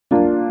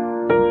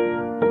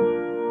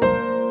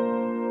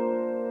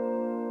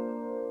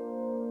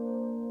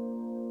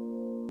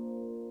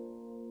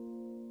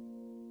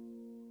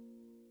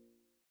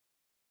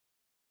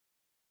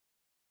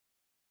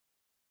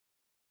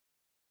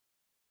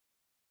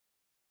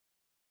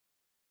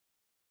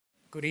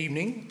Good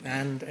evening,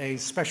 and a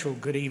special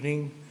good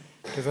evening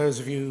to those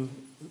of you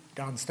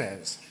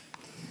downstairs.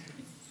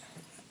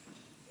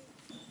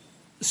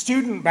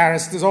 Student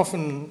barristers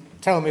often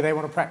tell me they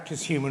want to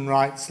practice human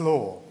rights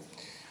law.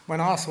 When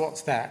asked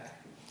what's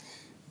that,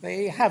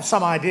 they have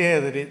some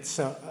idea that it's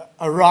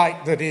a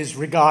right that is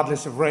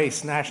regardless of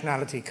race,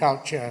 nationality,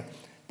 culture,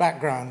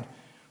 background,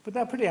 but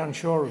they're pretty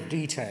unsure of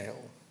detail.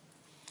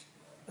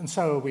 And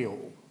so are we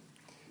all.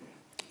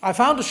 I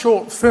found a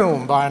short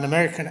film by an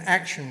American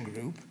action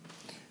group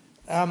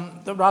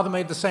that rather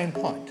made the same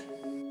point.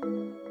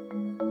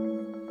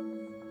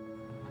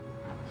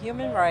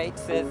 Human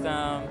rights is,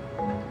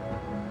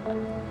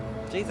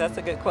 geez, that's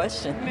a good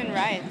question. Human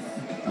rights.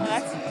 Oh,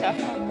 that's a tough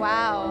one.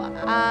 Wow.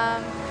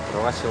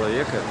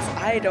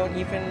 I don't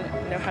even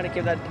know how to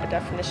give that a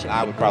definition.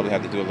 I would probably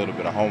have to do a little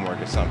bit of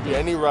homework or something. Yeah,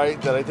 any right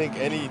that I think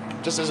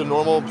just as a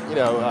normal,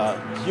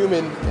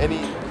 human,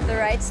 The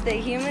rights that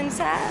humans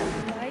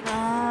have.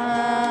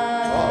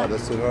 Oh,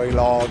 that's a very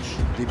large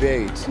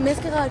debate. Tú le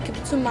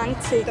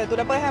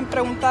puedes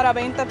preguntar a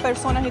 20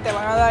 personas y te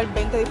van a dar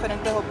 20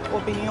 diferentes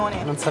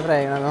opiniones. Non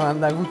saprei, è una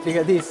domanda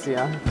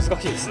complicatissima.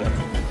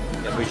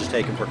 Yes, we just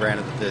take them for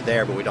granted that they're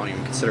there, but we don't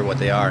even consider what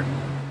they are.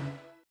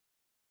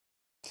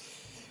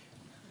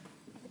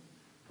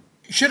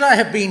 Should I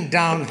have been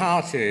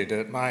downhearted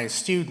at my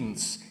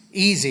students'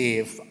 easy,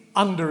 if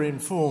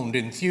under-informed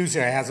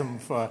enthusiasm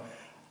for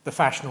the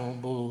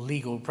fashionable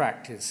legal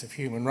practice of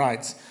human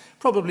rights?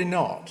 Probably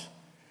not.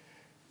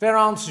 Their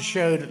answers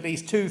showed at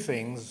least two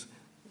things.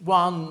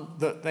 One,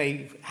 that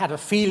they had a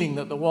feeling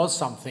that there was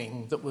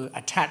something that was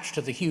attached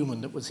to the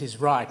human that was his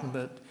right, and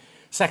the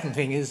second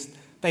thing is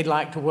they'd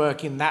like to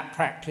work in that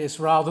practice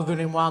rather than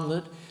in one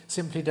that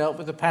simply dealt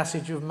with the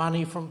passage of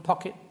money from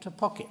pocket to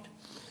pocket.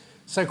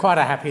 So quite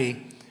a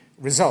happy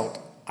result,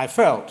 I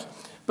felt.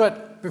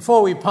 But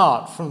before we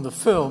part from the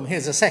film,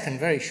 here's a second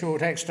very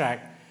short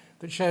extract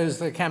that shows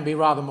there can be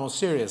rather more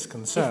serious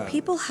concern. If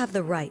people have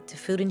the right to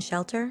food and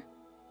shelter,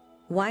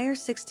 why are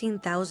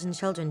 16,000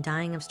 children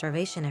dying of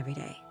starvation every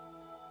day?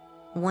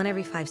 1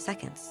 every 5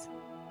 seconds.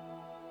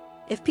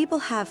 If people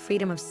have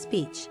freedom of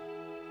speech,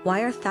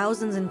 why are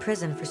thousands in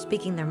prison for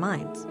speaking their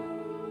minds?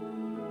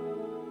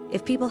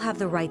 If people have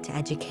the right to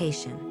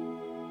education,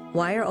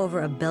 why are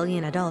over 1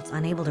 billion adults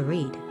unable to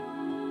read?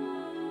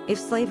 If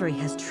slavery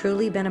has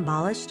truly been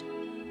abolished,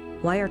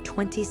 why are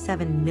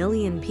 27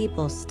 million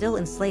people still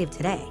enslaved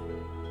today?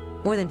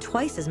 More than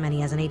twice as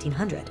many as in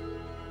 1800.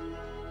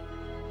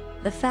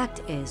 The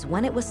fact is,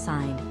 when it was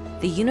signed,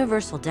 the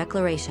Universal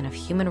Declaration of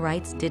Human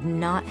Rights did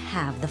not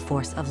have the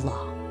force of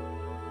law.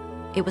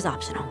 It was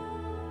optional.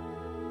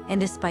 And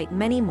despite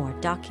many more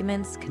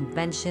documents,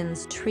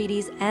 conventions,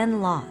 treaties,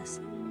 and laws,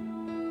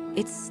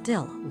 it's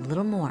still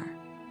little more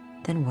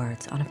than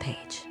words on a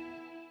page.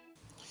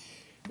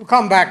 We'll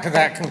come back to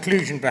that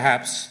conclusion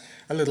perhaps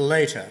a little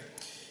later.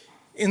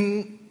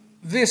 In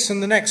this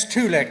and the next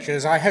 2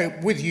 lectures, I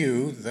hope with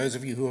you, those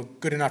of you who are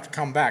good enough to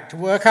come back, to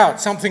work out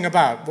something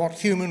about what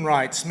human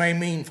rights may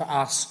mean for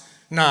us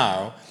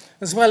now,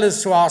 as well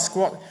as to ask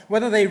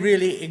whether they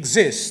really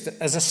exist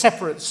as a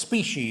separate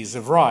species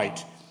of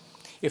right.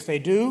 If they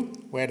do,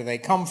 where do they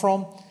come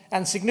from?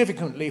 And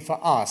significantly for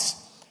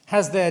us,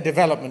 has their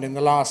development in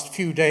the last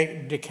few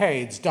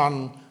decades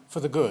done for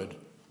the good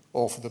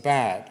or for the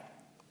bad?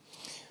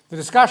 The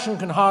discussion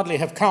can hardly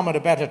have come at a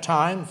better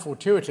time,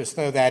 fortuitous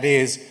though that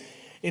is,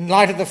 in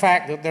light of the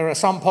fact that there are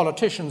some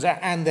politicians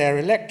and their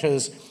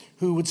electors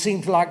who would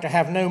seem to like to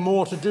have no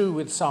more to do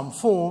with some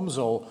forms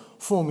or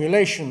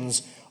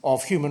formulations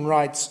of human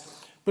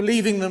rights,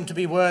 believing them to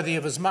be worthy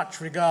of as much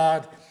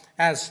regard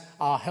as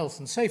our health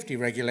and safety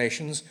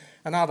regulations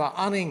and other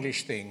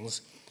un-English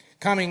things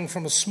coming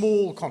from a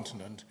small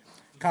continent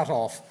cut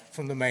off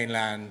from the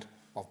mainland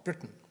of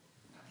Britain.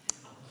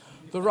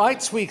 The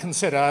rights we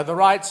consider are the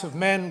rights of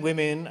men,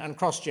 women, and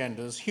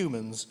cross-genders,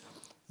 humans,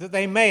 that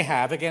they may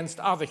have against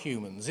other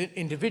humans,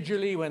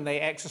 individually when they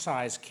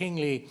exercise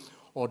kingly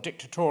or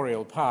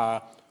dictatorial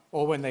power,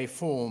 or when they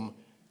form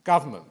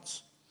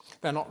governments.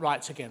 They're not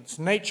rights against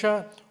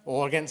nature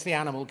or against the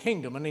animal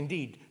kingdom, and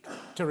indeed,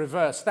 to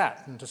reverse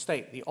that and to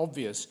state the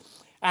obvious,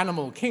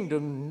 animal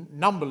kingdom,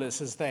 numberless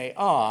as they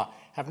are,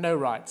 have no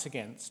rights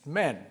against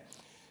men,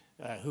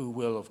 who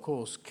will, of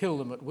course, kill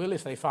them at will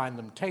if they find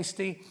them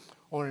tasty,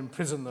 or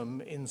imprison them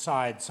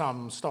inside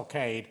some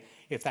stockade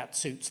if that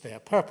suits their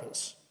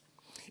purpose.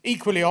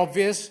 Equally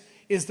obvious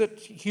is that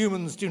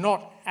humans do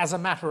not, as a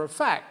matter of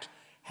fact,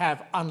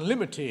 have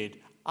unlimited,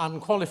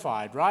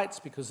 unqualified rights,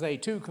 because they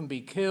too can be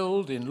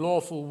killed in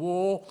lawful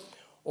war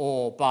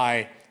or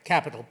by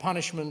capital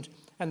punishment,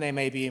 and they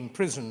may be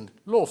imprisoned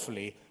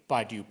lawfully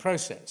by due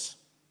process.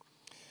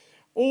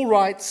 All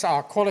rights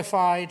are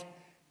qualified,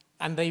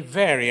 and they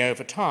vary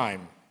over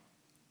time.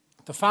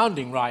 The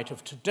founding right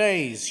of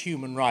today's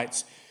human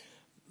rights,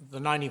 the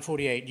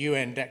 1948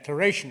 UN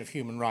Declaration of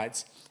Human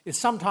Rights, is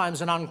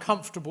sometimes an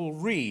uncomfortable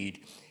read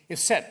if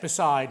set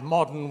beside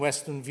modern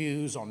Western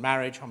views on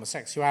marriage,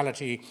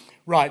 homosexuality,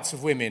 rights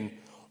of women,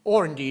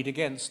 or indeed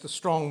against the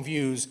strong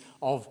views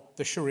of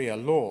the Sharia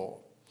law.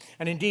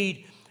 And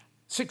indeed,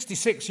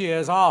 66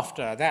 years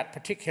after that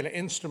particular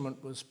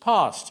instrument was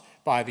passed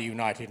by the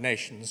United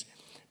Nations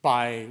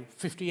by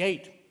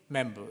 58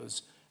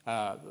 members,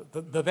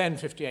 the then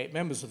 58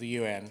 members of the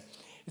UN,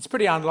 it's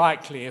pretty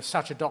unlikely if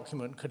such a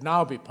document could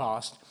now be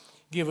passed,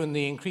 given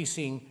the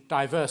increasing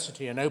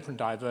diversity and open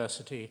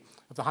diversity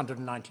of the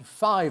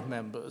 195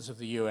 members of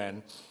the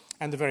UN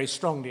and the very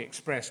strongly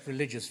expressed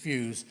religious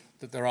views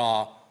that there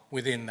are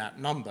within that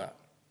number.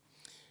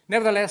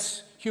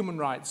 Nevertheless, human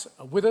rights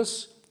are with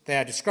us. They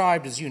are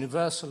described as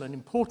universal, an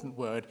important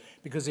word,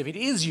 because if it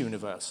is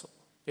universal,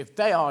 if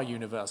they are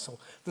universal,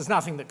 there's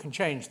nothing that can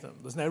change them.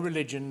 There's no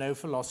religion, no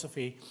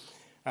philosophy,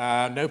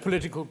 no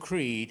political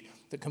creed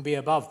that can be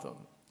above them.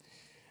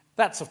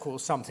 That's, of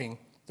course, something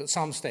that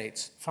some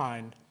states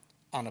find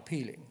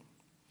unappealing.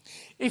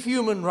 If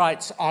human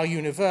rights are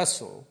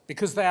universal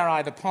because they are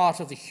either part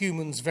of the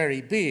human's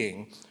very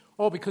being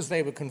or because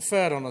they were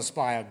conferred on us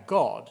by a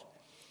god,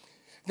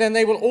 then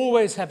they will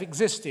always have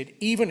existed,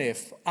 even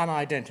if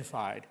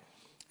unidentified,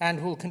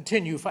 and will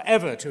continue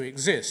forever to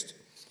exist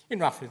in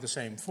roughly the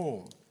same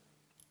form.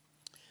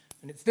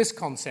 And it's this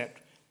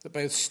concept that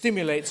both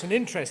stimulates an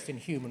interest in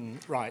human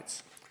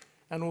rights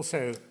and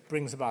also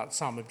brings about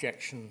some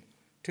objection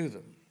to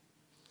them.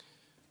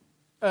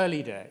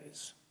 Early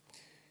days.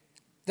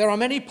 There are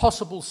many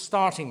possible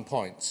starting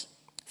points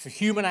for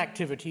human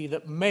activity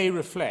that may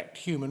reflect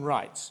human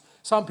rights.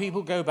 Some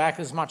people go back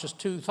as much as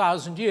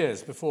 2,000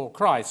 years before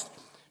Christ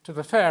to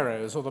the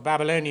pharaohs or the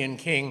Babylonian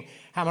king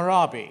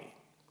Hammurabi.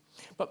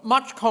 But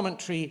much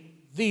commentary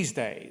these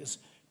days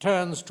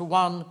turns to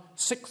one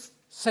 6th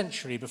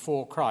century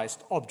before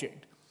Christ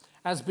object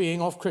as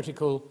being of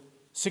critical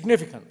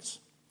significance.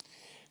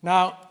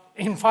 Now,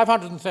 in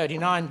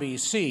 539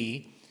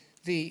 BC,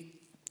 the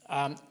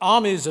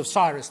armies of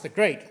Cyrus the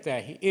Great,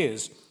 there he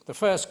is, the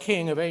first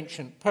king of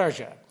ancient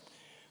Persia,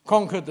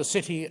 conquered the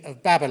city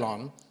of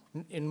Babylon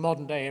in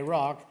modern-day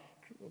Iraq,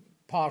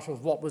 part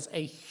of what was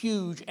a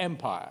huge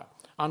empire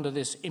under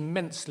this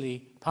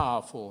immensely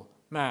powerful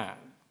man.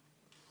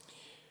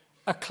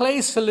 A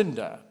clay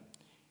cylinder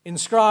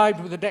inscribed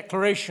with the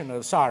declaration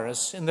of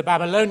Cyrus in the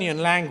Babylonian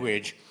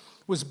language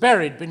was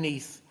buried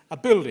beneath a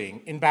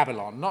building in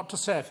Babylon, not to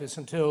surface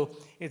until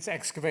its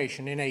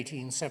excavation in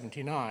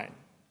 1879.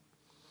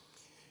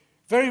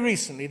 Very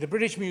recently, the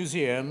British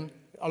Museum,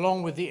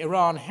 along with the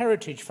Iran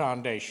Heritage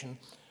Foundation,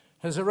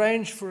 has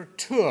arranged for a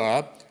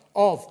tour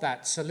of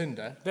that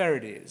cylinder. There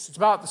it is. It's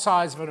about the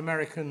size of an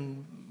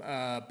American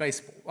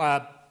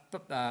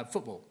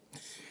football.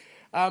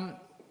 A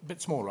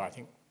bit smaller, I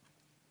think.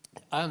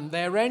 And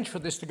they arranged for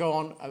this to go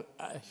on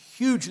a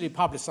hugely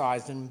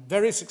publicized and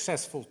very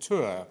successful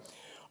tour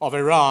of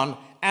Iran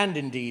and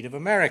indeed of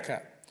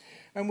America.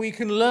 And we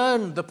can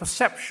learn the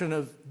perception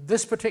of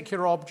this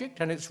particular object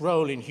and its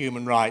role in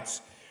human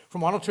rights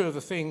from one or two of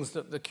the things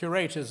that the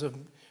curators of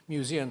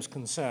museums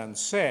concerned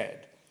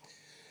said.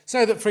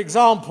 So that, for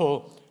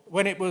example,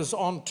 when it was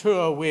on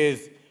tour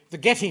with the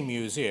Getty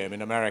Museum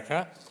in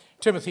America,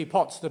 Timothy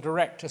Potts, the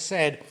director,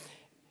 said,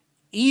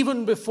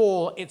 even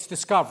before its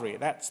discovery,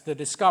 that's the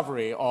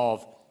discovery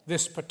of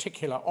this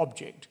particular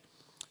object,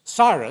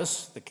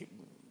 Cyrus,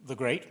 the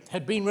Great,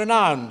 had been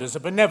renowned as a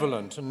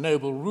benevolent and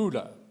noble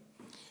ruler.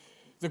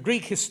 The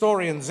Greek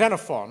historian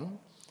Xenophon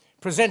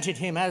presented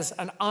him as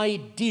an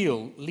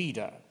ideal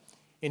leader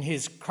in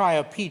his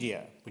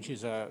Cryopedia, which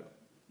is a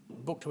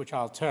book to which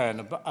I'll turn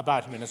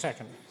about him in a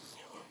second,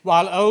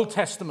 while Old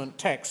Testament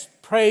texts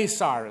praise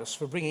Cyrus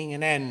for bringing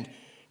an end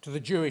to the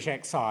Jewish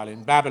exile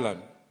in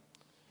Babylon.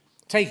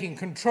 Taking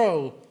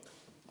control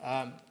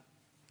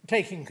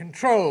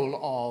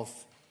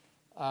of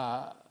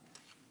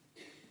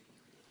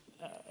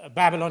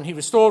Babylon, he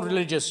restored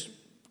religious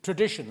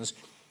traditions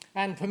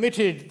and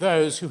permitted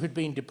those who had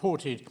been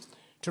deported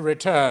to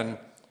return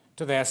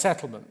to their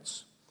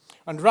settlements.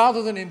 And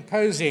rather than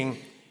imposing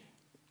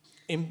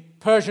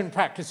Persian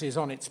practices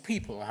on its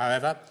people,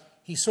 however,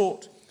 he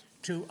sought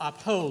to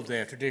uphold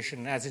their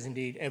tradition, as is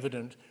indeed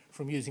evident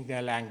from using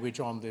their language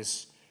on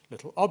this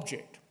little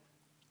object.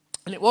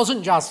 And it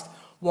wasn't just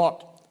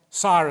what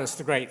Cyrus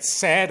the Great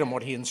said and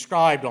what he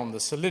inscribed on the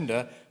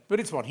cylinder, but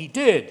it's what he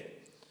did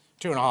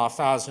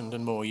 2,500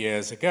 and more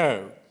years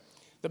ago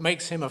that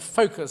makes him a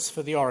focus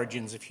for the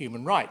origins of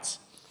human rights.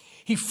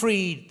 He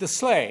freed the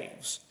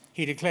slaves.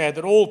 He declared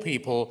that all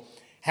people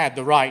had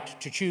the right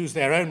to choose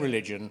their own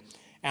religion,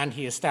 and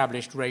he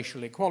established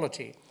racial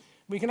equality.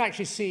 We can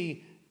actually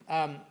see,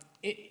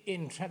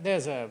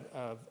 there's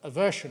a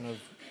version of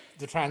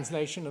the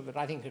translation that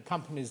I think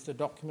accompanies the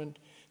document,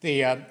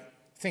 the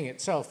thing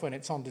itself when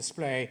it's on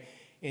display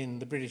in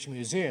the British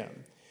Museum.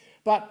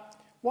 But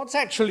what's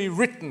actually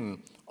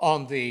written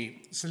on the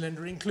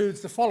cylinder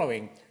includes the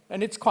following,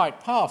 and it's quite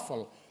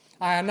powerful.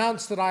 I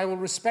announce that I will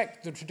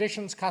respect the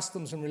traditions,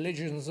 customs, and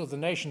religions of the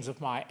nations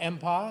of my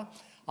empire.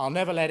 I'll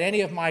never let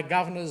any of my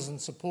governors and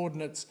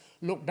subordinates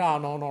look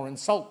down on or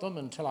insult them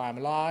until I am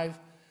alive.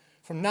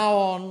 From now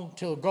on,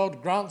 till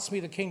God grants me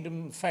the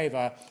kingdom of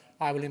favor,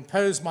 I will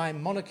impose my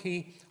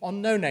monarchy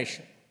on no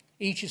nation.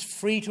 Each is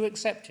free to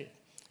accept it.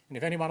 And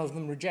if any one of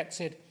them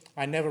rejects it,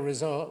 I never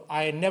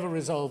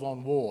resolve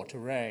on war to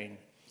reign.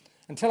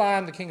 Until I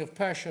am the king of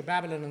Persia,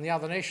 Babylon, and the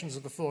other nations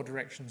of the four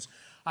directions,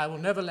 I will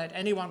never let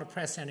anyone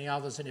oppress any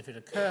others, and if it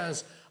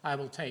occurs, I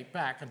will take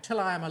back. Until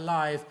I am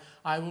alive,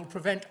 I will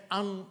prevent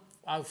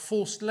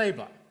forced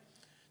labor.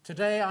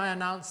 Today I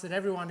announce that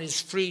everyone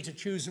is free to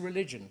choose a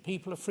religion.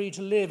 People are free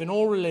to live in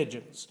all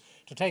religions,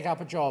 to take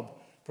up a job,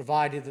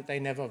 provided that they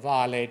never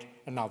violate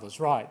another's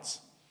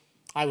rights.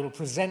 I will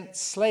present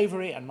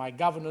slavery, and my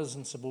governors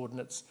and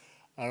subordinates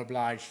are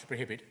obliged to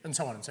prohibit, and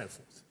so on and so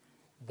forth.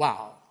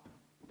 Wow.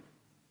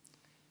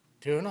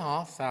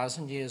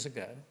 2,500 years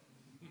ago.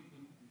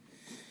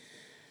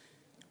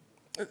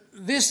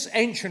 This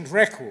ancient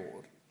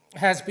record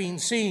has been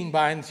seen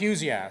by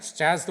enthusiasts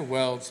as the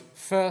world's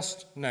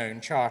first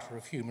known Charter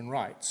of Human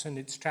Rights, and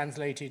it's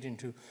translated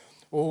into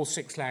all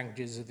 6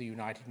 languages of the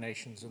United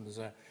Nations, and there's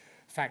a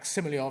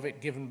facsimile of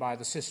it given by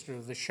the sister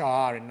of the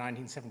Shah in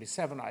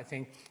 1977, I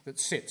think, that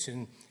sits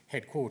in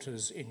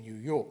headquarters in New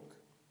York.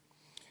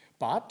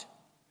 But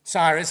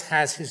Cyrus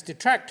has his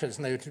detractors,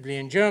 notably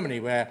in Germany,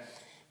 where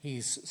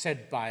he's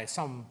said by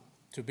some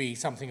to be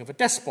something of a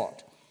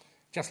despot,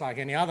 just like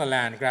any other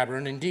land grabber.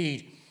 And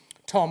indeed,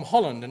 Tom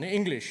Holland, an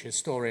English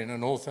historian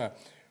and author,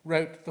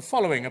 wrote the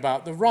following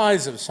about the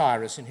rise of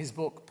Cyrus in his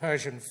book,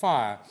 Persian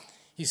Fire.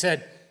 He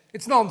said,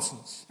 "It's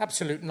nonsense,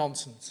 absolute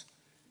nonsense."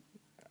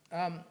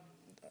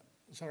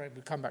 Sorry,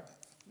 we'll come back.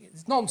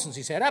 It's nonsense,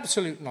 he said,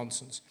 absolute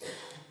nonsense.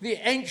 The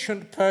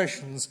ancient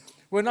Persians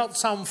were not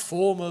some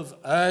form of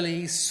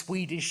early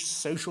Swedish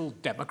social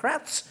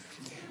democrats,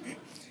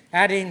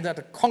 adding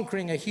that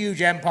conquering a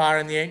huge empire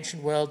in the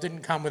ancient world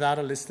didn't come without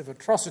a list of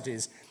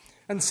atrocities,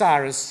 and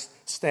Cyrus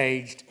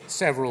staged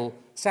several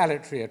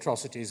salutary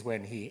atrocities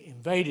when he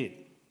invaded.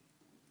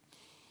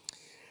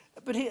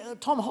 But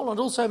Tom Holland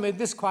also made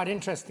this quite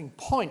interesting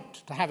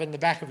point to have in the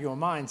back of your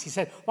minds. He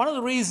said, one of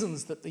the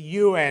reasons that the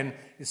UN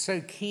is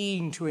so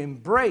keen to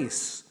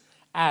embrace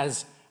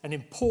as an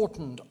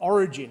important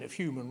origin of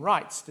human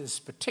rights this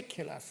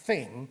particular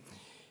thing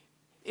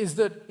is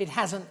that it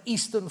has an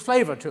Eastern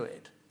flavor to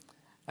it.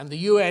 And the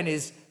UN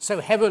is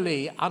so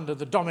heavily under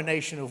the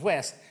domination of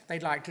West,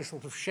 they'd like to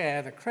sort of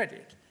share the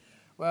credit.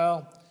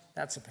 Well,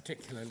 that's a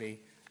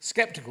particularly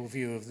skeptical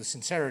view of the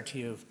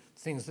sincerity of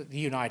things that the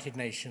United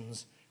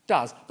Nations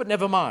does, but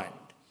never mind.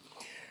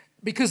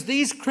 Because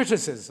these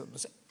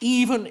criticisms,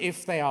 even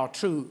if they are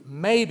true,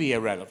 may be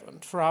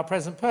irrelevant for our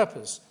present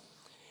purpose.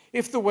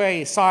 If the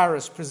way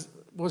Cyrus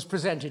was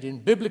presented in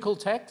biblical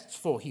texts,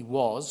 for he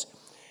was,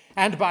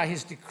 and by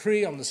his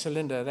decree on the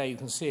cylinder, there you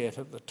can see it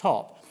at the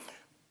top,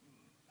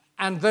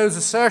 and those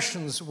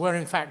assertions were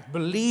in fact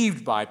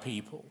believed by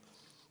people,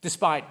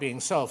 despite being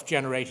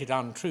self-generated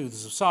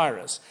untruths of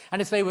Cyrus,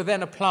 and if they were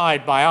then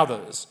applied by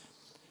others,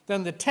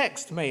 then the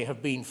text may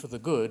have been for the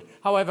good,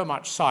 however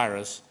much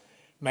Cyrus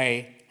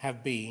may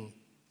have been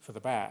for the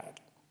bad.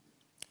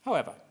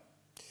 However,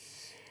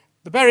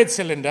 the buried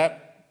cylinder,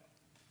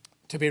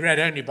 to be read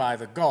only by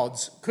the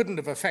gods, couldn't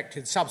have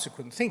affected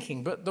subsequent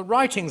thinking, but the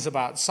writings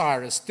about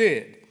Cyrus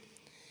did.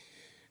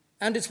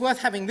 And it's worth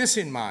having this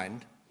in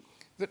mind,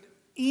 that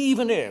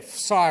even if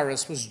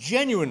Cyrus was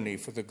genuinely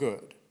for the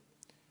good,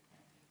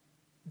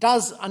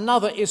 does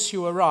another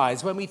issue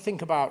arise when we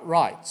think about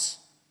rights?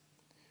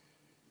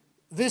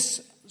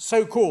 This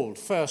so-called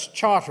first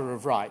Charter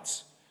of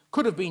Rights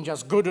could have been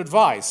just good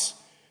advice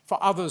for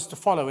others to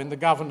follow in the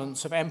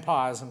governance of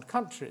empires and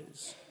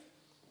countries.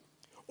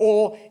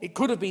 Or it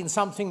could have been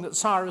something that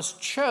Cyrus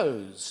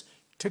chose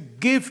to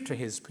give to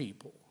his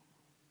people,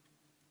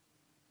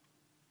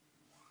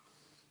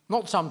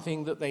 not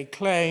something that they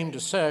claimed,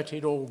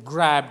 asserted, or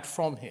grabbed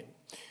from him.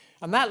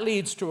 And that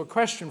leads to a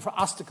question for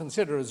us to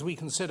consider as we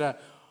consider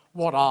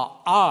what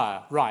are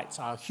our rights,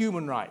 our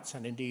human rights,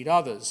 and indeed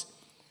others.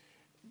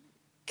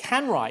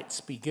 Can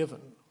rights be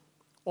given,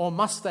 or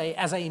must they,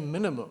 as a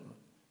minimum,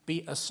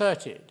 be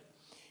asserted,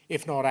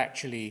 if not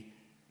actually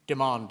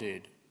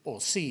demanded or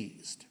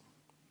seized?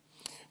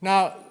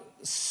 Now,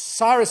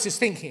 Cyrus's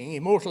thinking,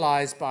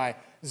 immortalized by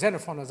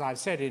Xenophon, as I've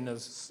said in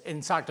his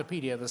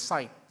encyclopedia, the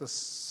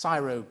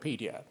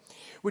Cyropedia,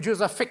 which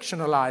was a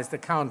fictionalized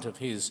account of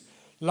his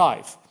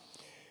life,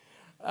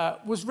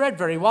 was read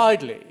very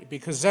widely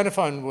because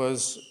Xenophon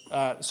was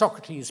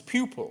Socrates'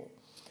 pupil.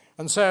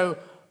 And so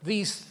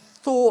these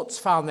thoughts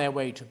found their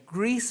way to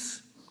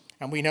Greece,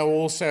 and we know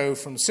also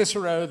from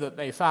Cicero that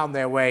they found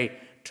their way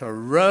to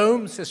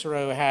Rome.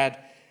 Cicero had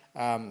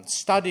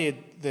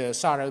studied the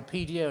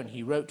Cyropedia, and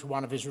he wrote to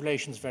one of his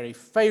relations very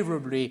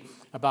favorably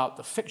about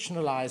the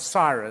fictionalized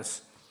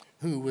Cyrus,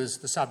 who was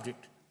the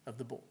subject of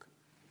the book.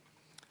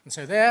 And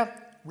so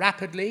there,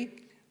 rapidly,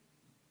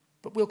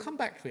 but we'll come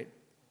back to it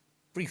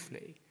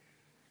briefly,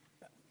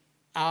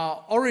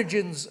 our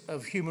origins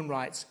of human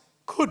rights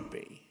could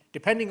be,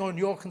 depending on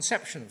your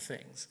conception of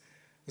things,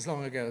 as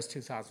long ago as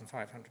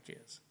 2,500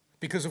 years.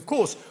 Because, of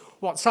course,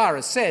 what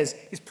Cyrus says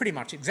is pretty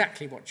much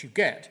exactly what you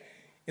get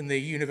in the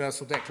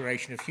Universal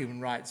Declaration of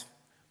Human Rights,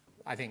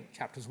 I think,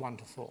 chapters 1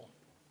 to 4.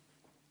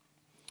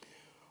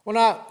 Well,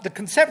 now, the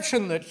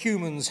conception that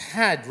humans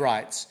had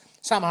rights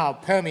somehow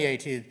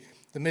permeated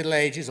the Middle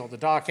Ages or the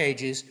Dark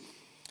Ages,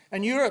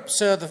 and Europe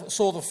saw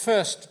the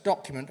first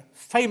document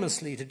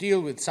famously to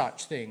deal with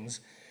such things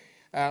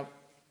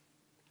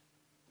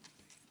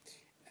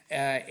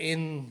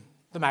in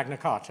the Magna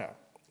Carta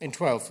in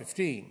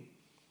 1215.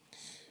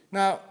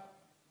 Now,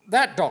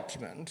 that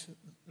document,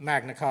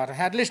 Magna Carta,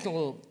 had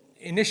little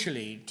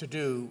initially to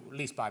do, at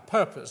least by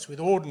purpose, with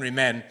ordinary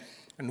men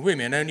and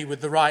women, only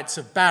with the rights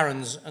of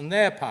barons and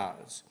their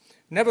powers.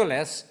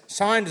 Nevertheless,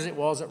 signed as it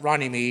was at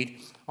Runnymede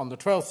on the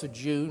 12th of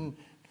June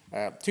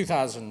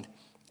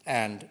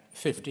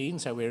 2015,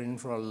 so we're in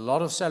for a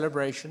lot of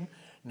celebration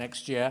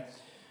next year,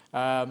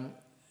 the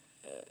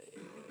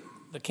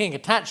king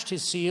attached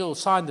his seal,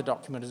 signed the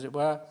document as it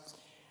were,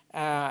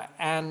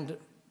 and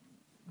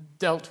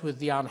dealt with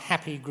the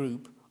unhappy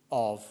group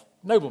of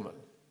noblemen.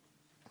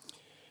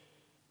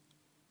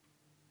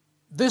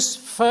 This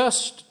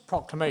first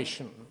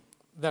proclamation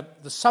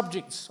that the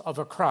subjects of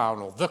a crown,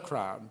 or the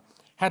crown,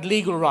 had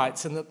legal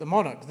rights and that the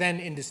monarch, then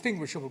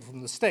indistinguishable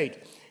from the state,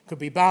 could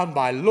be bound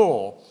by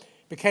law,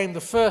 became the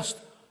first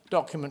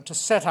document to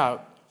set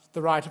out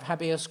the right of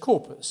habeas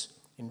corpus,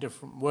 in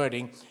different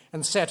wording,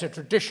 and set a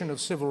tradition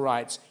of civil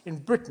rights in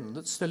Britain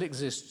that still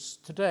exists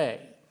today.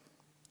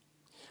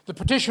 The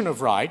Petition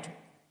of Right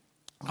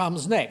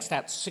comes next,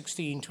 that's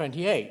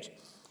 1628.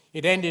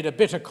 It ended a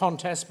bitter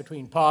contest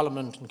between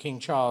Parliament and King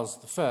Charles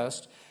I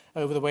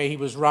over the way he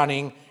was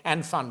running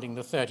and funding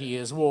the 30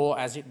 Years' War,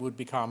 as it would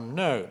become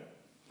known.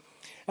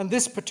 And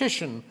this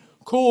petition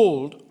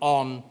called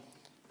on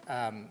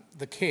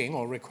the king,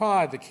 or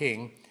required the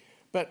king,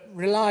 but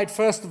relied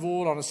first of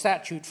all on a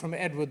statute from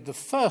Edward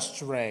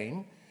I's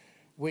reign,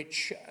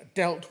 which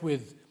dealt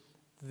with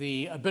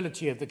the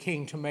ability of the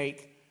king to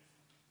make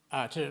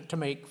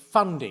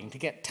funding, to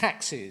get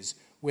taxes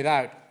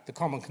without the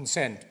common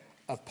consent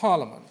of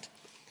Parliament.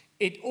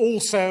 It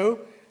also,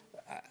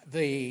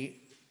 the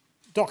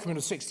document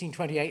of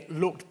 1628,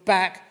 looked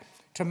back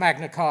to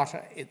Magna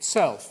Carta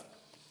itself,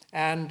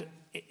 and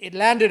it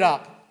landed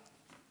up,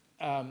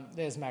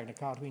 there's Magna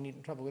Carta, we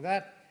needn't trouble with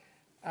that,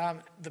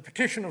 the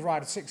Petition of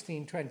Right of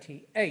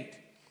 1628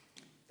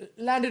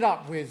 landed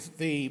up with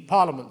the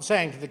Parliament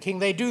saying to the king,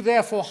 "They do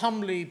therefore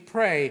humbly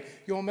pray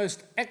your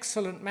most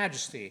excellent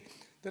majesty,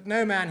 that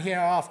no man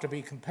hereafter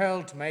be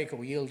compelled to make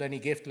or yield any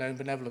gift, loan,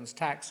 benevolence,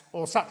 tax,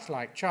 or such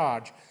like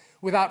charge,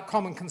 without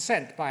common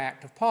consent by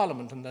act of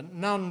Parliament, and that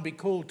none be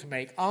called to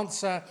make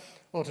answer,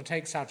 or to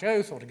take such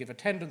oath, or to give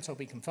attendance, or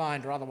be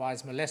confined, or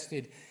otherwise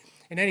molested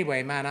in any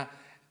way, manner,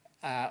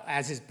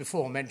 as is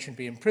before mentioned,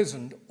 be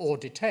imprisoned or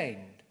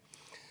detained."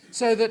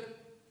 So that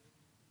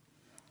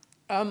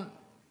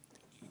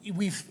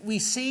we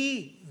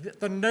see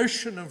the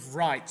notion of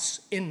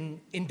rights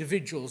in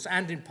individuals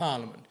and in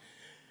Parliament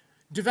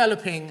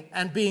developing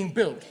and being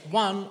built,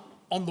 one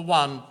on the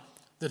one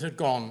that had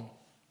gone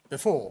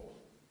before.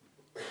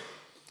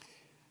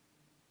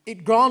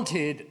 It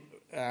granted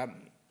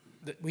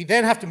that we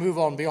then have to move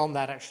on beyond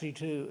that, actually,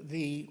 to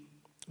the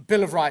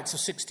Bill of Rights of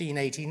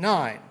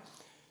 1689.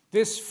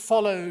 This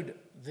followed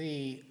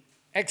the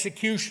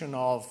execution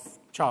of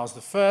Charles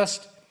I,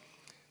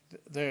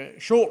 the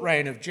short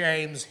reign of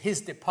James,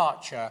 his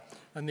departure,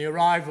 and the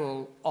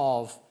arrival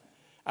of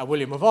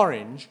William of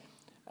Orange,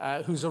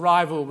 whose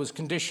arrival was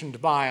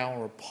conditioned by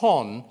or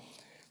upon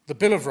the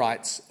Bill of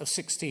Rights of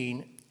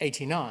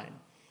 1689.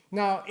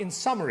 Now, in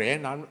summary,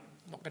 and I'm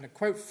not going to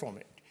quote from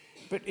it,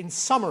 but in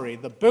summary,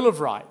 the Bill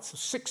of Rights of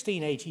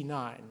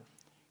 1689,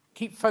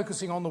 keep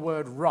focusing on the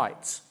word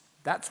rights.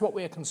 That's what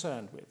we're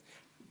concerned with.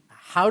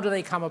 How do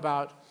they come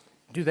about?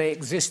 Do they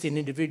exist in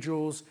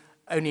individuals,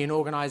 only in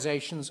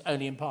organizations,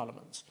 only in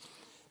parliaments?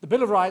 The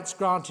Bill of Rights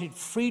granted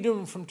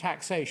freedom from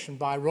taxation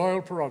by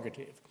royal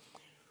prerogative.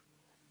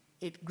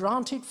 It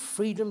granted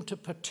freedom to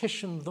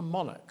petition the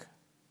monarch.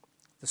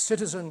 The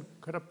citizen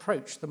could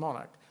approach the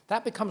monarch.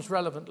 That becomes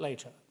relevant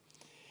later.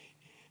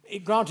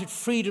 It granted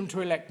freedom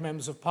to elect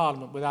members of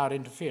Parliament without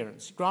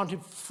interference. It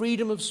granted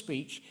freedom of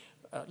speech,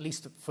 at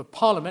least for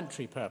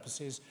parliamentary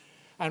purposes,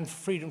 and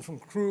freedom from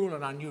cruel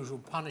and unusual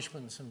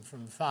punishments and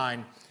from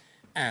fine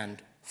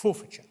and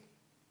forfeiture.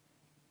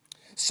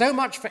 So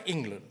much for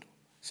England.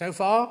 So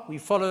far,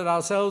 we've followed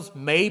ourselves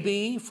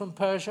maybe from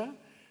Persia,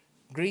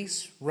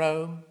 Greece,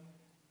 Rome,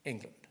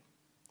 England.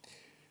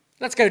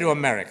 Let's go to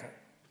America.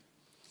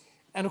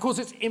 And of course,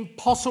 it's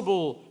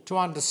impossible to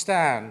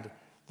understand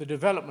the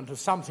development of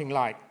something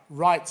like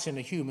rights in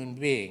a human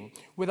being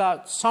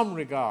without some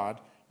regard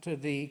to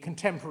the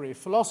contemporary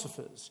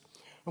philosophers.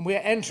 And we're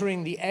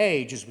entering the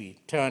age, as we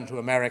turn to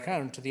America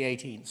and to the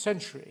 18th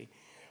century,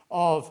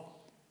 of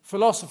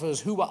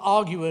philosophers who were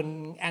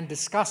arguing and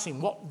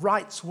discussing what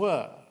rights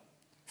were.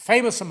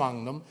 Famous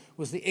among them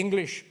was the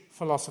English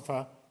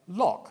philosopher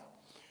Locke,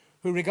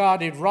 who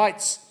regarded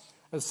rights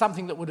as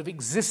something that would have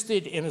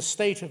existed in a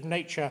state of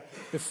nature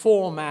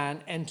before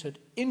man entered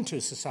into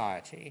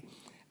society,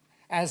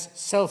 as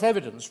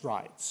self-evident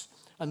rights.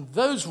 And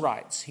those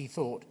rights, he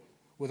thought,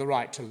 were the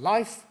right to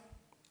life,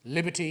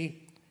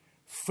 liberty,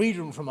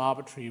 freedom from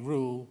arbitrary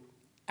rule,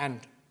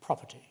 and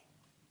property.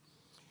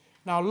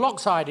 Now,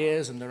 Locke's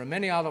ideas, and there are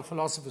many other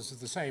philosophers of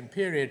the same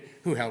period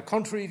who held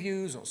contrary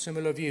views or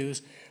similar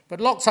views,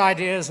 but Locke's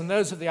ideas and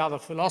those of the other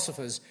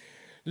philosophers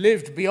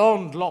lived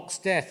beyond Locke's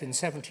death in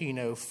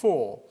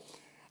 1704.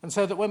 And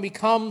so that when we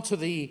come to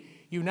the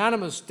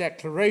unanimous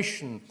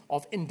Declaration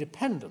of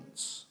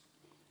Independence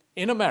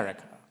in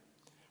America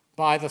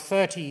by the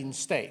 13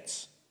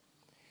 states,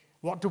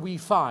 what do we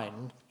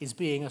find is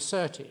being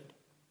asserted?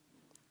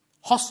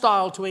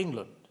 Hostile to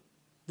England.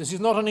 This is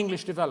not an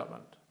English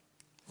development.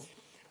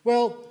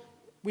 Well,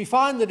 we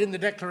find that in the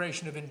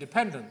Declaration of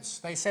Independence,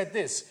 they said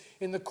this: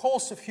 in the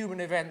course of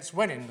human events,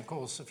 when in the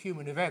course of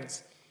human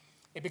events,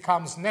 it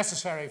becomes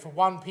necessary for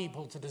one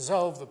people to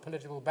dissolve the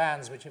political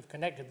bands which have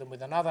connected them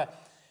with another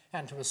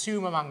and to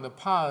assume among the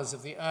powers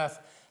of the earth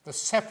the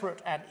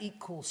separate and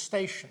equal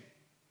station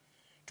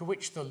to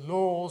which the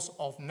laws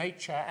of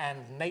nature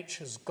and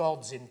nature's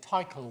gods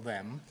entitle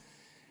them,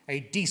 a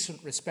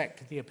decent respect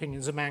to the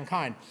opinions of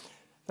mankind.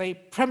 They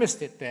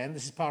premised it then,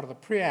 this is part of the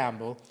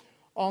preamble,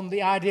 on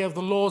the idea of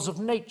the laws of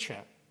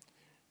nature,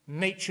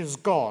 nature's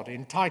God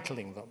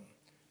entitling them.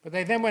 But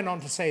they then went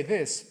on to say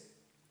this: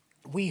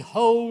 we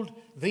hold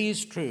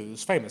these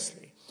truths,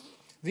 famously,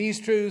 these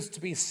truths to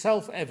be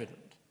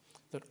self-evident,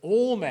 that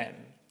all men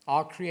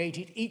are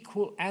created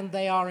equal and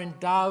they are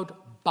endowed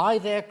by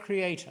their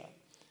Creator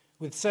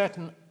with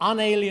certain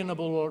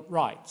unalienable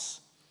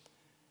rights,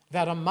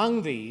 that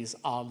among these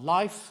are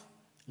life,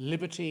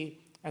 liberty,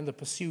 and the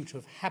pursuit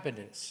of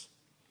happiness.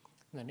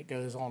 And then it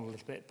goes on a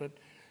little bit, but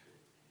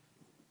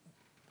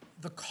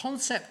the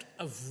concept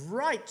of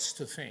rights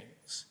to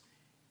things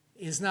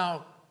is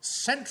now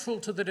central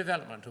to the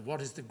development of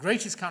what is the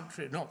greatest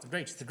country, not the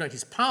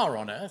greatest power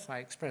on earth. I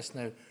express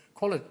no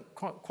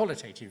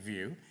qualitative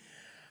view,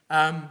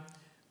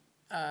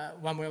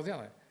 one way or the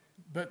other.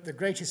 But the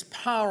greatest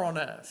power on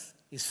earth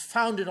is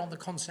founded on the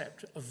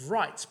concept of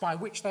rights by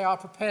which they are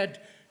prepared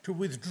to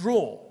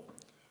withdraw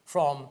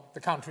from the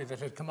country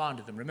that had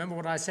commanded them. Remember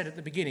what I said at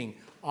the beginning: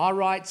 are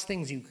rights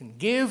things you can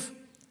give,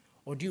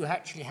 or do you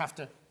actually have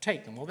to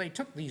take them? Well, they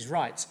took these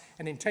rights,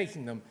 and in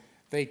taking them,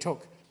 they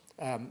took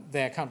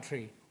their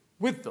country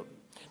with them.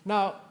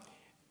 Now,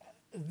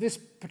 this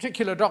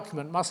particular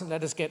document mustn't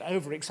let us get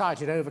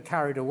overexcited,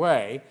 overcarried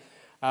away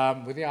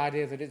with the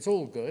idea that it's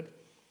all good,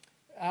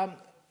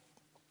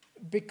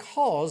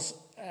 because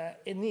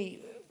in the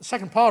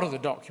second part of the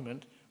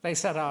document, they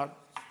set out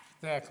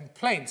their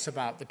complaints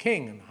about the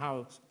king and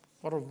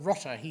what a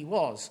rotter he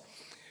was.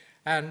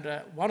 And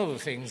one of the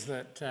things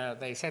that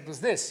they said was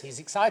this: he's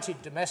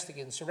excited domestic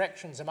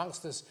insurrections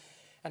amongst us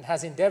and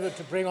has endeavoured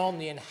to bring on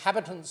the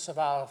inhabitants of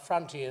our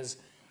frontiers.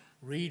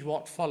 Read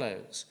what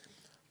follows: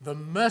 the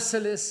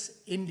merciless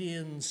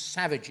Indian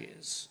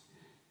savages,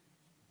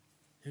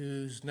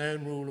 whose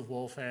known rule of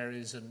warfare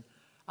is an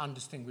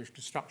undistinguished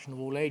destruction of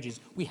all ages.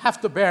 We have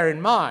to bear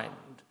in mind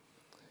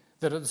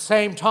that at the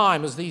same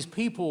time as these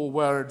people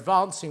were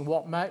advancing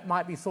what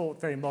might be thought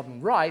very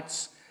modern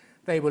rights,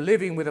 they were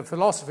living with a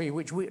philosophy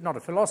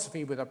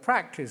with a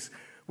practice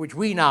which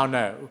we now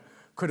know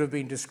could have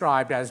been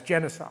described as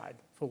genocide.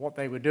 For what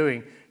they were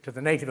doing to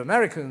the Native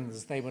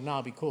Americans, they would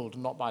now be called,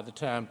 not by the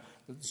term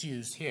that's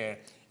used here,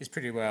 is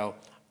pretty well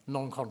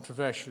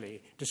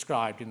non-controversially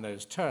described in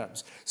those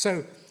terms.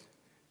 So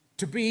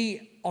to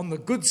be on the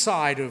good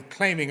side of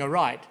claiming a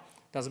right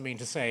doesn't mean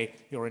to say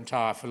your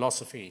entire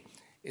philosophy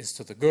is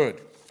to the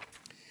good.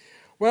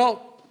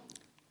 Well,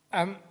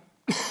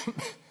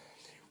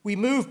 we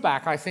move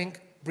back, I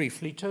think,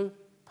 briefly to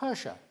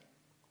Persia.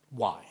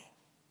 Why?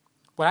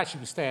 Well, actually,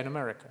 we stay in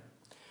America.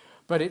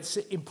 But it's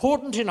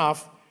important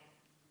enough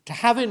to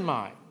have in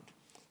mind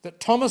that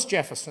Thomas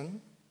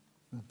Jefferson,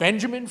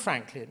 Benjamin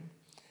Franklin,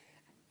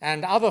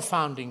 and other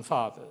founding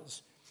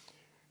fathers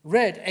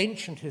read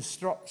ancient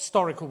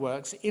historical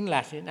works in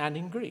Latin and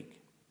in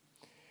Greek.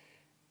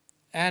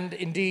 And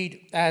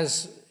indeed,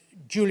 as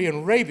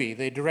Julian Raby,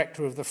 the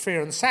director of the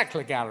Freer and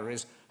Sackler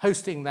galleries,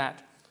 hosting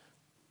that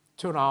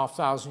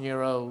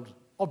 2,500-year-old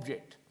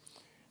object,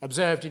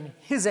 observed in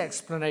his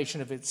explanation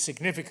of its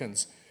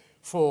significance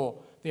for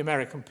the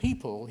American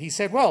people, he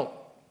said,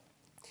 well,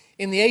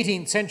 in the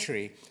 18th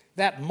century,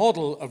 that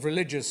model of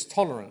religious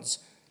tolerance,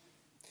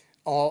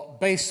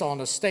 based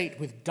on a state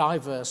with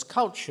diverse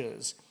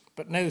cultures,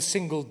 but no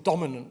single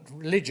dominant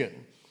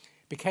religion,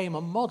 became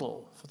a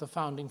model for the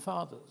founding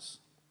fathers.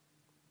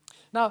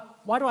 Now,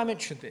 why do I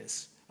mention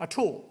this at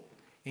all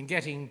in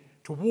getting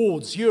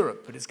towards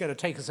Europe? But it's going to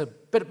take us a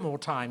bit more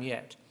time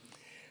yet.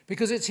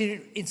 Because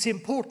it's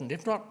important,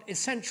 if not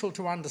essential,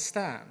 to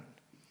understand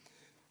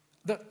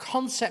that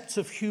concepts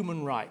of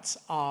human rights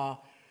are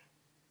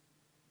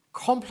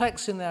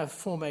complex in their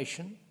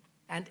formation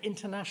and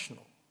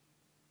international.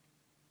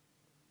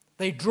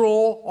 They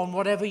draw on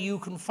whatever you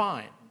can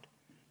find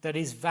that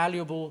is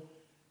valuable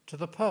to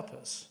the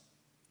purpose.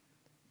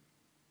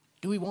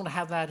 Do we want to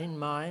have that in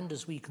mind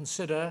as we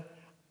consider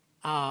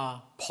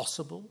our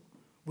possible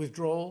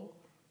withdrawal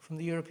from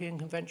the European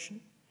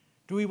Convention?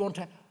 Do we want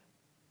to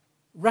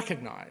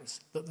recognize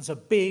that there's a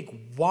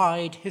big,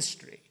 wide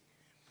history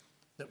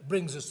that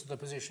brings us to the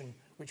position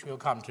which we'll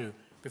come to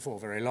before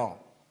very long?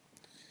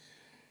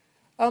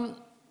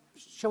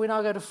 Shall we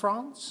now go to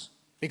France?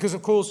 Because,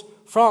 of course,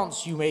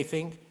 France, you may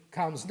think,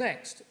 comes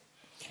next.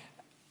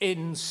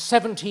 In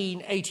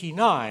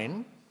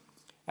 1789,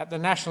 at the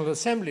National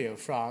Assembly of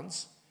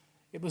France,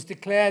 it was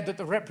declared that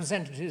the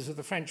representatives of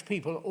the French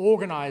people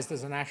organized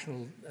as a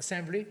National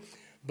Assembly,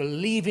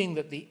 believing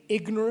that the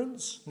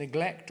ignorance,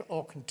 neglect,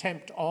 or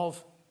contempt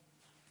of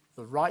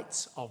the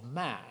rights of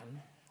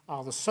man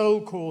are the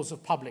sole cause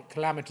of public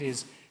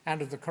calamities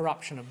and of the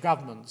corruption of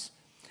governments.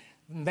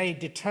 And they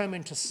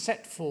determined to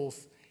set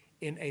forth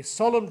in a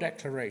solemn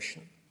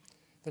declaration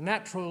the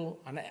natural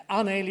and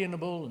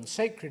unalienable and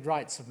sacred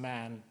rights of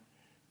man,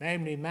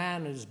 namely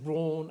man is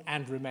born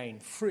and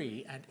remained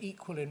free and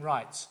equal in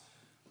rights.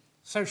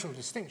 Social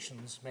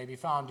distinctions may be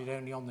founded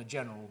only on the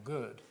general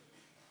good.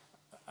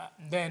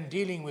 Then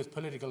dealing with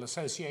political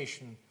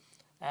association,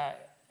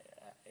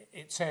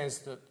 it says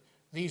that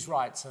these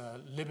rights are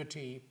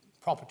liberty,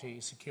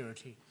 property,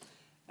 security,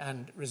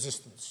 and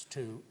resistance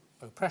to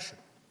oppression.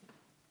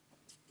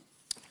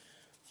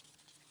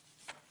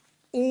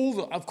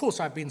 Of course,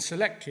 I've been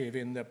selective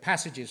in the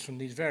passages from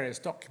these various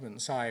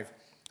documents I've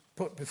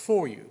put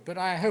before you, but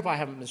I hope I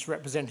haven't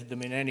misrepresented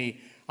them in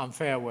any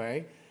unfair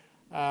way.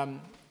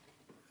 And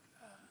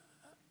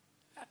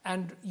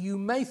you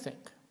may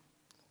think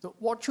that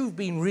what you've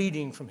been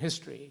reading from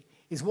history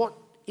is what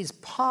is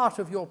part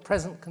of your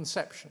present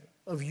conception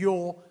of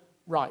your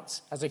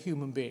rights as a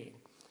human being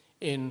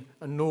in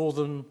a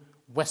northern,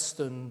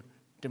 Western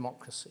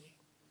democracy.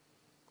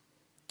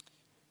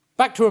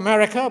 Back to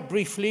America,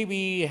 briefly,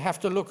 we have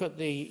to look at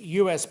the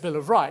US Bill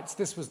of Rights.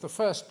 This was the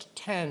first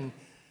 10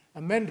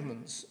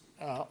 amendments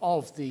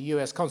of the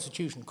US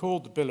Constitution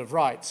called the Bill of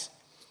Rights.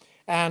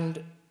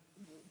 And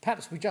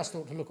perhaps we just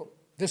ought to look at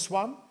this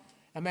one,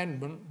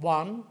 Amendment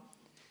 1.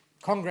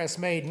 Congress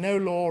made no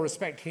law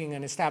respecting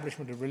an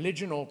establishment of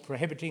religion or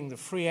prohibiting the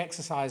free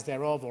exercise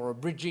thereof or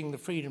abridging the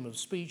freedom of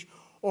speech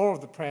or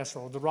of the press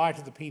or the right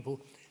of the people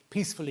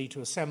peacefully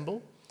to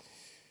assemble.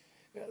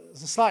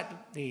 It's a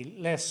slightly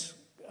less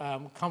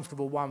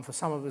comfortable one for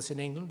some of us in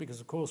England because,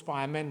 of course,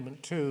 by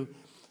Amendment 2,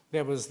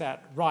 there was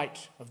that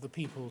right of the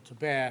people to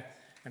bear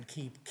and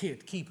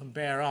keep and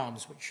bear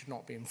arms, which should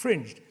not be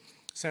infringed.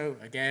 So,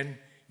 again,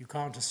 you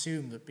can't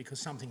assume that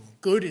because something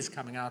good is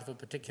coming out of a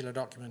particular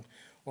document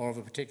or of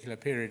a particular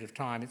period of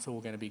time, it's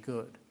all going to be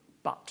good.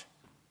 But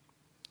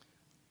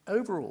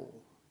overall,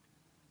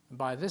 and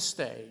by this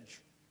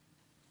stage,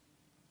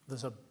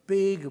 there's a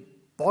big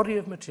body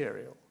of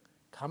material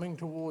coming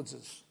towards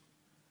us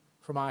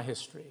from our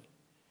history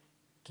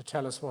to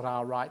tell us what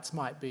our rights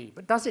might be.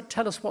 But does it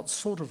tell us what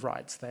sort of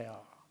rights they are?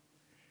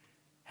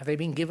 Have they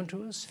been given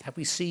to us? Have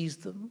we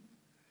seized them?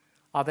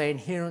 Are they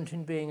inherent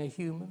in being a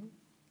human?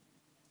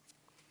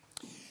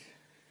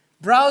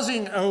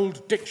 Browsing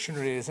old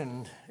dictionaries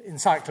and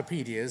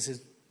encyclopedias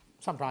is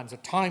sometimes a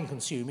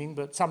time-consuming,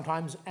 but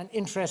sometimes an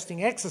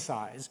interesting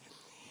exercise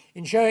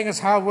in showing us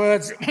how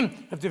words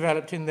have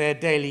developed in their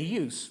daily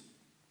use.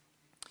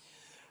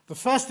 The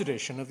first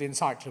edition of the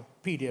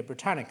Encyclopaedia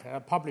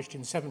Britannica, published in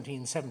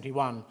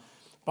 1771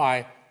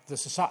 by a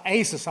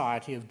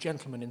Society of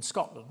Gentlemen in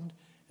Scotland,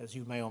 as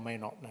you may or may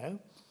not know,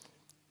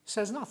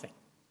 says nothing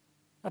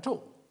at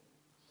all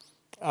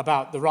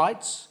about the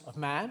rights of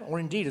man, or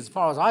indeed, as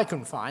far as I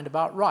can find,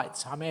 about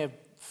rights. I may have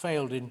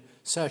failed in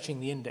searching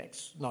the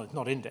index,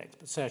 not index,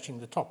 but searching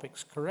the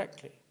topics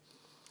correctly.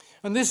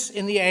 And this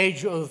in the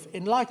age of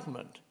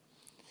Enlightenment,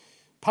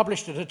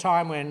 published at a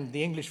time when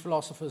the English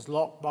philosophers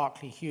Locke,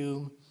 Berkeley,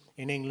 Hume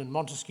in England,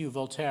 Montesquieu,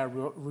 Voltaire,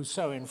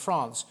 Rousseau in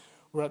France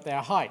were at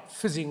their height,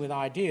 fizzing with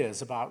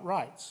ideas about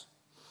rights.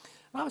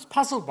 And I was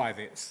puzzled by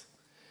this,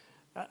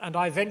 and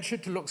I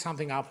ventured to look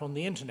something up on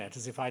the internet,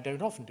 as if I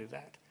don't often do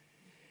that.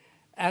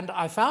 And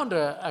I found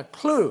a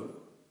clue.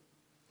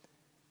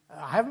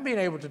 I haven't been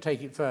able to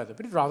take it further,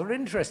 but it's a rather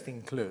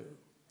interesting clue,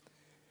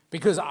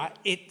 because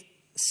it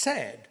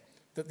said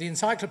that the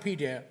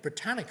Encyclopaedia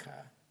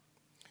Britannica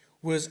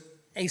was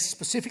a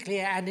specifically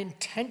and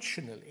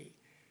intentionally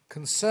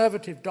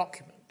conservative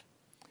document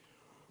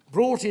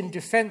brought in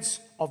defense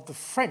of the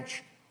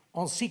French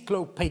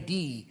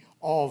Encyclopédie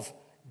of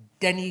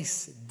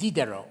Denis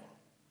Diderot,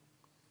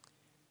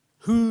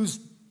 whose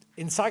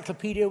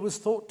encyclopedia was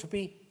thought to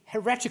be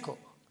heretical,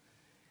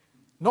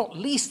 not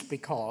least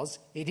because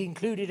it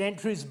included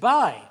entries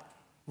by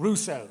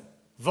Rousseau,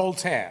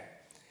 Voltaire,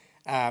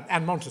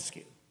 and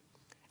Montesquieu,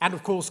 and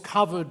of course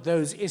covered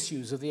those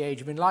issues of the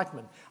Age of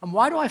Enlightenment. And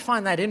why do I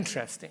find that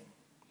interesting?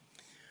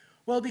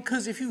 Well,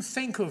 because if you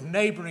think of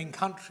neighboring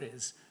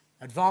countries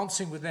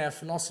advancing with their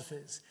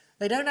philosophies,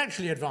 they don't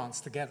actually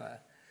advance together.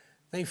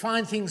 They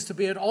find things to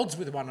be at odds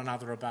with one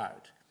another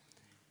about.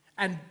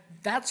 And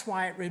that's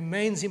why it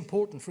remains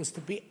important for us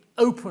to be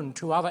open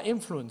to other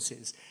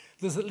influences.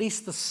 There's at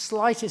least the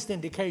slightest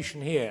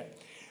indication here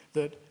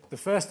that the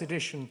first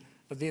edition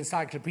of the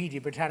Encyclopaedia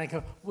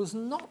Britannica was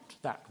not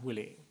that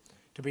willing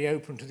to be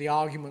open to the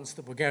arguments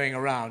that were going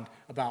around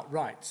about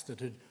rights that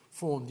had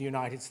formed the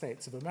United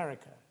States of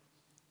America.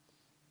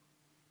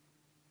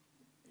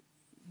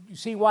 You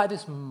see why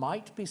this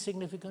might be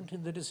significant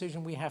in the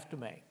decision we have to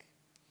make.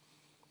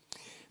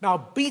 Now,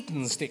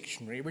 Beaton's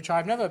dictionary, which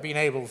I've never been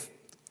able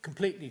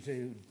completely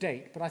to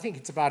date, but I think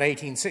it's about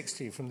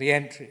 1860 from the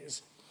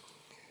entries,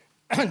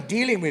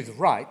 dealing with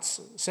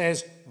rights,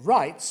 says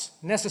rights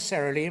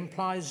necessarily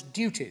implies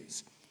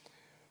duties.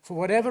 For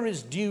whatever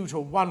is due to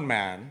one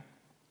man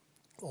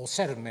or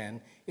set of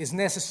men is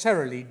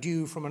necessarily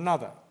due from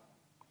another.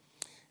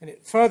 And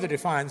it further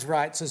defines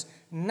rights as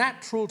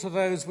natural to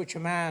those which a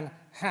man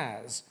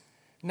has,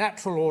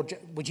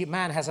 which a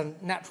man has a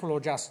natural or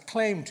just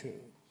claim to,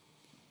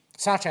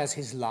 such as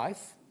his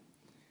life,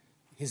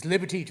 his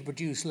liberty to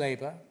produce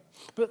labor,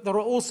 but there are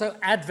also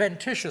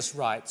adventitious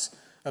rights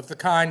of the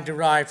kind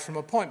derived from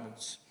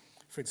appointments.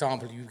 For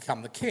example, you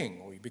become the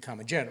king or you become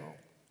a general.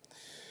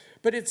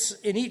 But it's,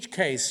 in each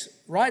case,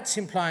 rights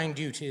implying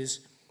duties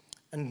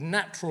and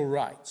natural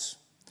rights.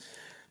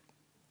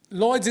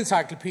 Lloyd's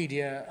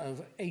Encyclopedia of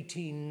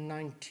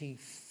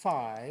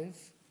 1895,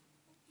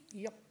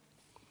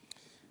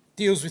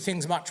 deals with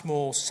things much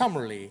more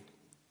summarily.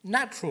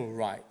 Natural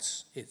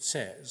rights, it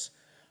says,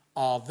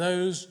 are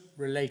those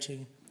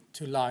relating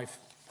to life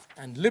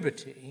and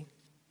liberty,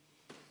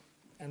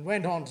 and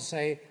went on to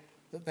say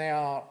that they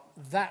are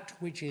that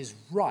which is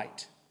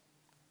right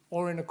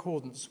or in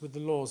accordance with the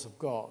laws of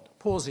God.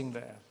 Pausing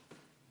there.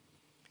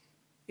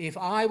 If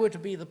I were to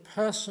be the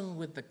person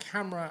with the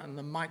camera and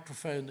the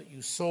microphone that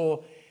you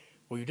saw,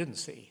 or you didn't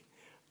see,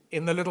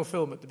 in the little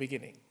film at the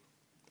beginning,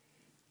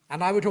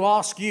 and I were to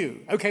ask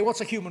you, okay,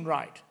 what's a human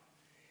right?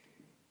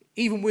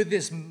 Even with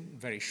this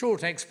very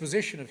short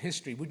exposition of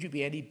history, would you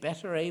be any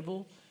better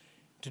able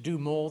to do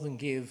more than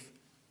give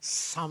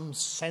some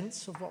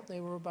sense of what they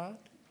were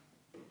about?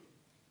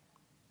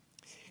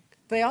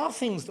 They are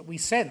things that we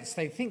sense.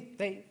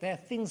 They're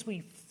things we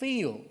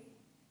feel.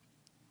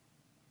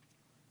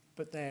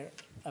 But they're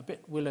a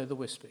bit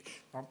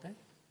will-o'-the-wispish, aren't they?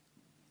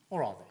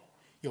 Or are they?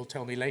 You'll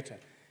tell me later.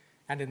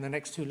 And in the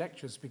next two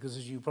lectures, because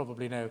as you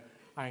probably know,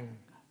 I'm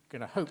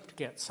going to hope to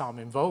get some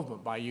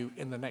involvement by you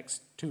in the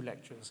next two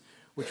lectures,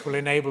 which will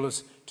enable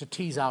us to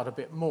tease out a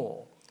bit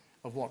more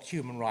of what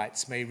human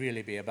rights may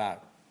really be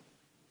about.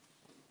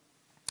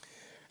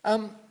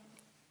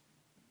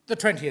 The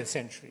 20th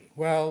century.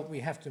 Well, we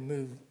have to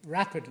move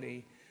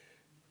rapidly.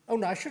 Oh,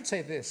 no, I should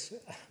say this.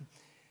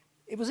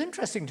 It was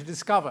interesting to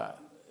discover,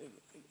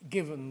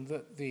 given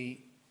that the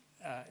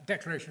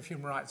Declaration of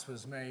Human Rights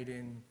was made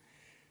in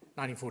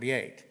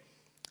 1948,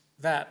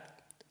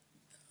 that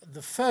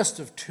the first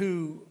of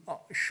two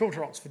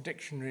shorter Oxford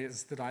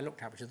dictionaries that I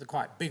looked at, which are the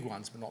quite big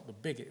ones but not the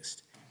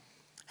biggest,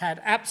 had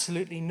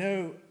absolutely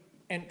no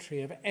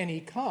entry of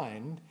any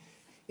kind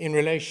in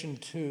relation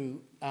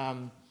to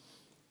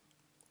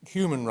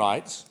human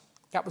rights.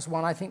 That was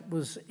one I think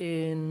was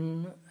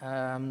in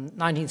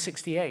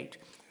 1968.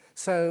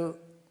 So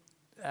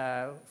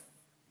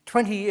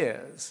 20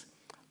 years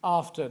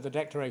after the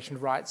Declaration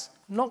of Rights,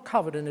 not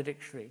covered in a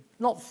dictionary,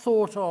 not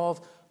thought of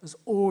as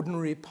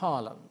ordinary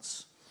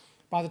parlance.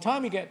 By the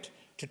time you get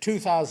to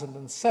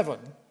 2007,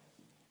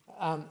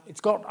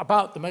 it's got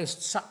about the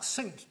most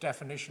succinct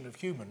definition of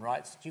human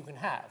rights that you can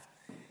have.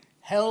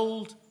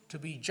 Held to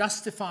be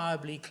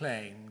justifiably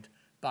claimed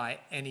by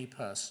any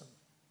person.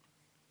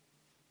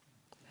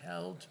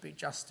 Held to be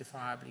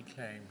justifiably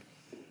claimed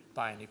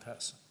by any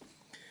person.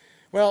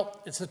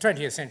 Well, it's the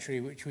 20th century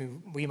which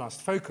we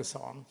must focus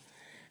on,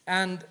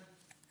 and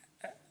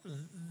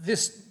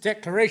this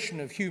Declaration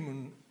of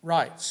Human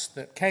Rights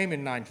that came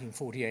in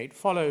 1948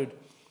 followed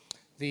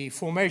the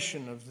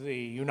formation of the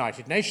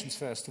United Nations,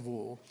 first of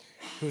all,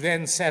 who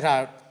then set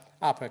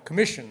up a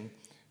commission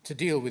to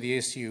deal with the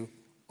issue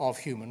of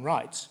human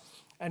rights.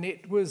 And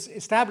it was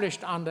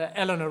established under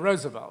Eleanor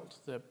Roosevelt,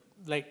 the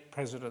late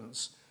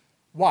president's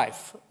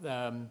wife,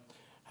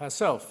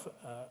 herself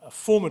a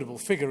formidable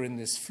figure in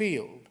this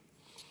field.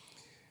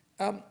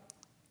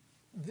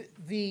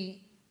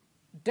 The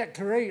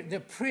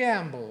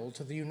preamble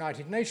to the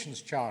United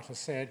Nations Charter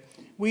said,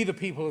 "We, the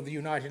people of the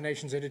United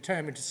Nations, are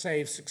determined to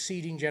save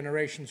succeeding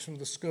generations from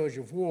the scourge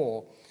of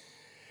war."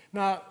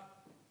 Now,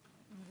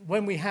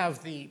 when we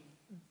have the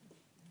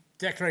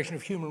Declaration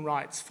of Human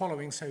Rights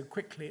following so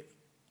quickly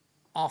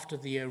after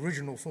the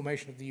original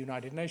formation of the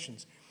United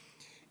Nations,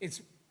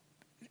 it's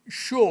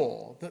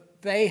sure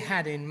that they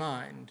had in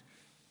mind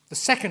the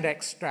second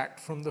extract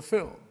from the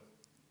film,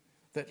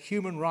 that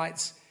human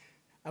rights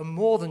are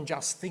more than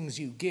just things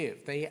you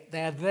give.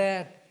 They're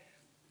there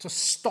to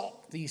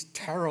stop these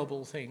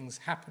terrible things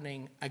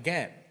happening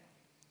again,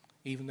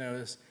 even though,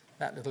 as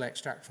that little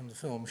extract from the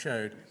film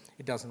showed,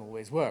 it doesn't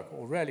always work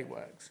or rarely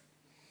works.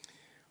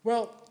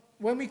 Well,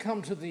 when we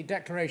come to the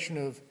Declaration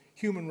of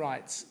Human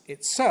Rights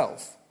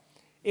itself,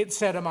 it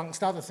said,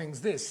 amongst other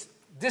things, this: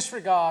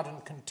 disregard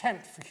and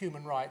contempt for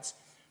human rights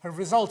have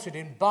resulted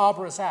in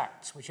barbarous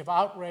acts which have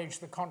outraged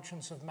the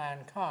conscience of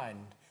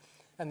mankind,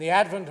 and the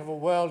advent of a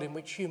world in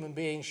which human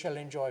beings shall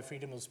enjoy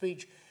freedom of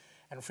speech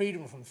and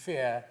freedom from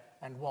fear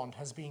and want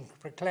has been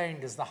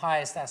proclaimed as the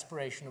highest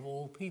aspiration of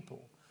all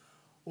people.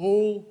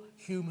 All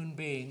human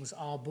beings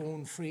are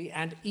born free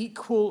and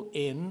equal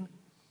in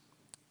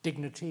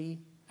dignity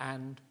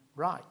and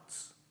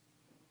rights.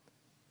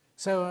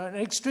 So an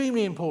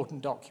extremely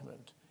important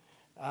document.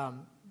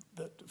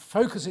 that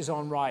focuses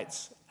on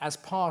rights as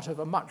part of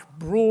a much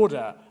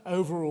broader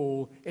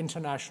overall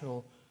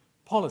international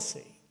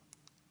policy.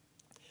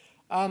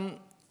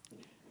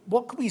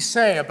 What can we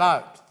say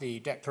about the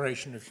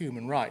Declaration of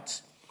Human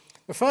Rights?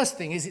 The first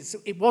thing is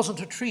it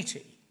wasn't a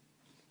treaty.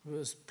 There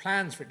was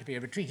plans for it to be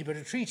a treaty, but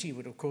a treaty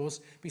would, of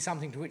course, be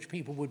something to which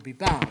people would be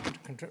bound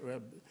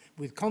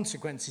with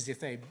consequences if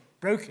they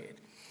broke it.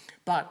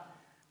 But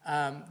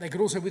they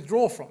could also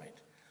withdraw from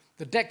it.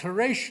 The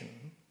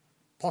declaration,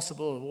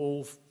 possible of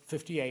all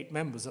 58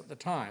 members at the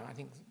time, I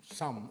think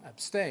some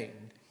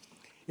abstained,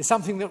 is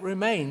something that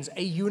remains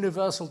a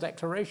universal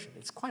declaration.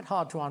 It's quite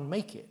hard to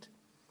unmake it.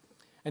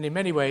 And in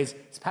many ways,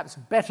 it's perhaps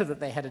better that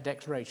they had a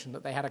declaration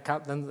than that they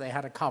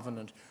had a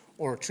covenant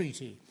or a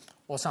treaty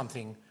or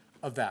something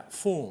of that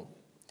form.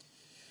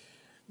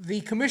 The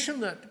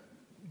commission that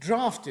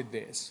drafted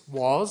this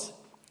was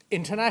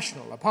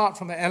international. Apart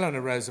from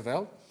Eleanor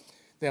Roosevelt,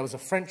 there was a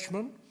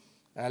Frenchman,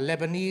 a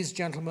Lebanese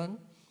gentleman,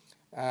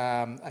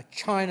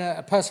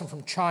 a person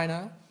from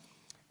China,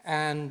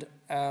 and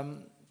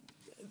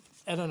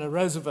Eleanor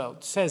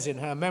Roosevelt says in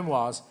her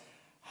memoirs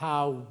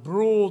how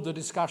broad the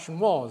discussion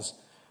was,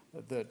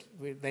 that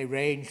they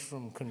ranged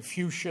from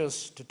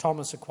Confucius to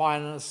Thomas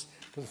Aquinas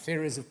to the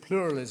theories of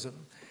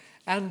pluralism.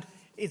 And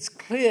it's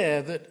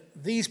clear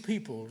that these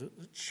people,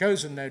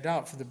 chosen no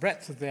doubt for the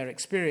breadth of their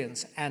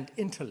experience and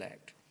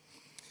intellect,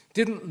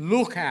 didn't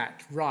look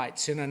at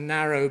rights in a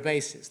narrow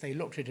basis. They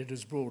looked at it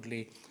as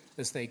broadly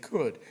as they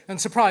could,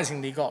 and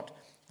surprisingly got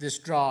this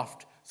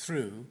draft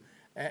through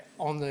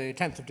on the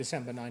 10th of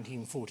December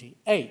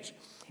 1948.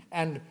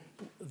 And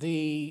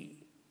the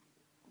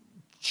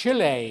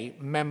Chile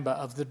member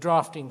of the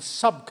drafting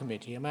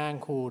subcommittee, a man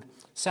called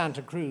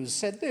Santa Cruz,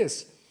 said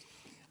this: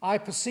 "I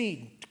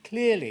perceived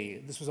clearly,"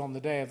 this was on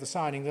the day of the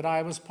signing, "that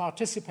I was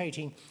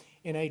participating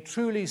in a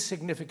truly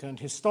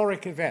significant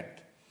historic event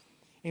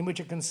in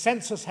which a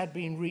consensus had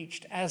been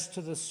reached as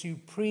to the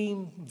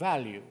supreme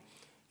value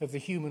of the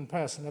human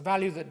person, a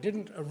value that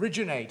didn't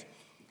originate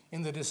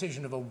in the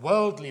decision of a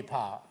worldly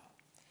power,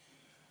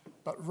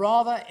 but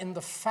rather in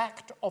the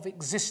fact of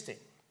existing,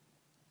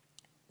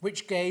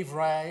 which gave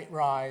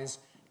rise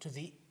to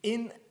the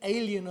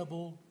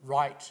inalienable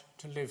right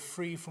to live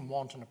free from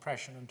want and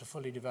oppression and to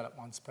fully develop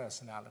one's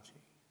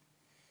personality."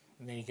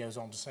 And then he goes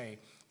on to say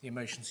the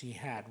emotions he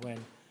had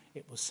when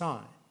it was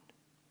signed.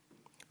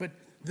 But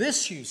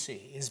this, you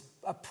see, is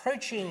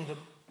approaching the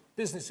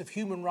business of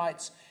human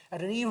rights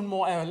at an even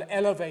more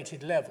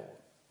elevated level,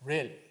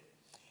 really.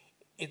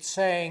 It's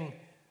saying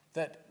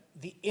that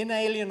the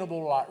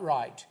inalienable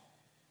right,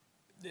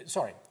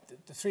 sorry,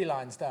 the 3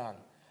 lines down,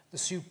 the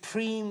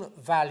supreme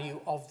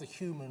value of the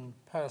human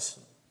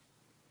person.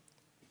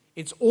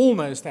 It's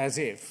almost as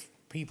if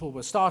people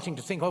were starting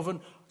to think of,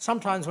 and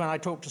sometimes when I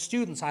talk to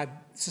students, I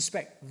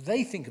suspect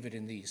they think of it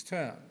in these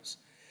terms,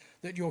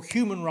 that your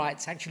human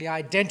rights actually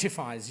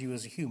identifies you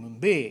as a human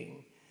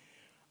being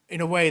in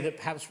a way that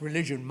perhaps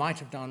religion might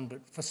have done,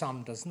 but for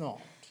some does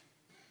not.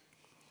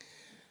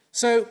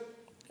 So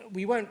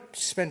we won't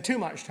spend too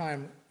much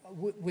time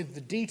with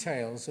the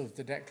details of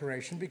the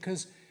declaration,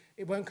 because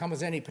it won't come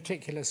as any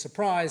particular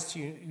surprise to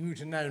you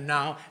to know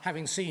now,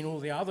 having seen all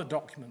the other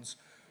documents,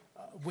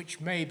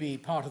 which may be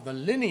part of the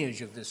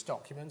lineage of this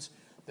document,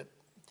 that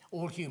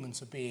all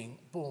humans are being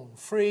born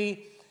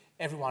free,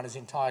 everyone is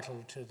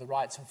entitled to the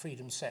rights and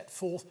freedoms set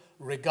forth,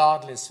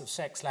 regardless of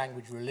sex,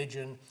 language,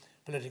 religion,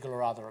 political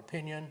or other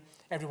opinion.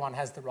 Everyone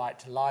has the right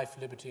to life,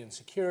 liberty, and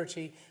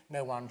security.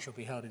 No one shall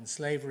be held in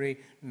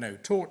slavery, no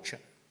torture.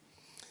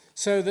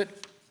 So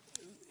that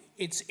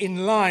it's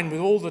in line with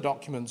all the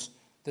documents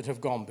that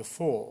have gone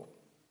before.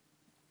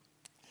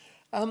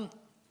 We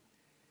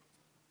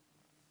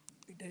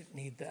don't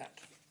need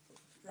that.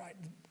 Right.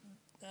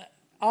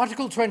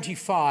 Article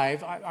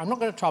 25, I'm not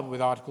going to trouble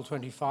with Article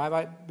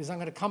 25, because I'm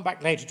going to come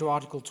back later to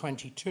Article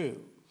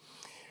 22.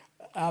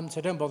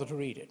 So don't bother to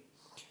read it.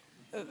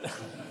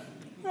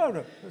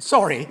 No,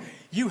 sorry,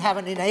 you have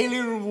an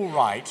inalienable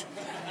right,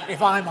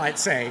 if I might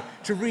say,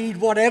 to read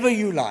whatever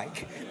you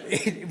like.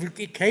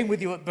 It came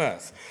with you at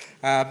birth,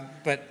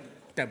 but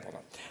don't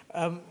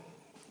bother.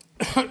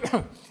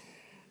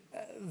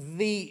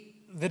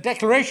 The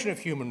Declaration of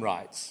Human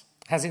Rights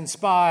has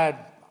inspired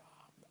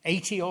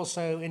 80 or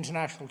so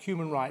international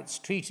human rights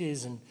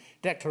treaties and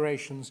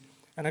declarations,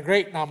 and a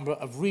great number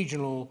of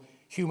regional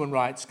human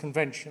rights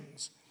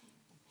conventions,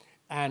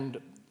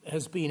 and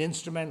has been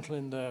instrumental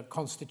in the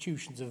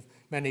constitutions of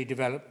many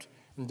developed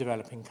and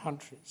developing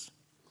countries.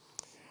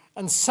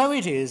 And so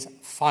it is,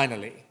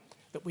 finally,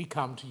 that we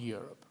come to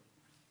Europe.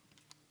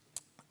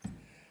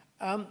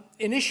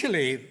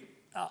 Initially,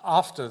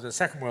 after the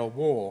Second World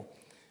War,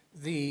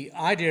 the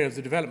idea of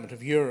the development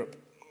of Europe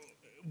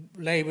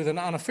lay with an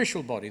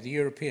unofficial body, the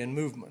European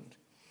movement,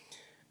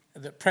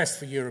 that pressed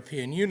for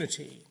European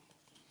unity.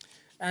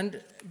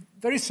 And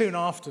very soon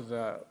after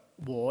the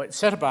war, it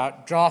set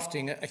about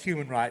drafting a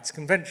human rights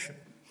convention.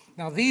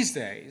 Now, these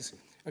days,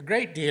 a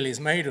great deal is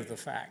made of the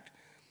fact,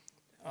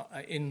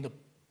 in the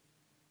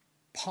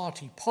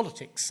party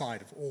politics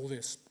side of all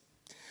this,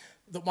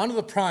 that one of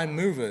the prime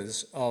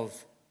movers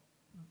of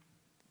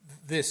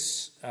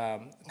this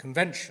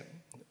convention,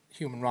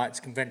 Human Rights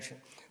Convention,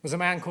 was a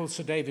man called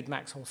Sir David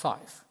Maxwell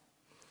Fyfe,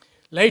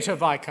 later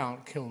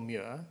Viscount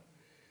Kilmuir,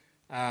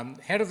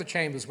 head of the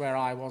chambers where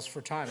I was for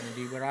a time, and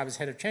indeed where I was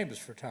head of chambers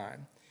for a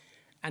time,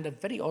 and a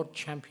very odd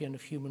champion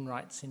of human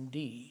rights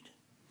indeed.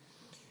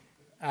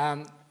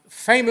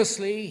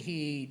 Famously,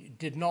 he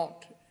did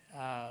not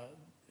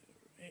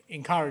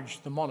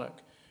encourage the monarch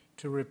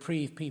to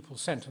reprieve people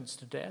sentenced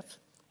to death.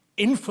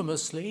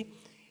 Infamously,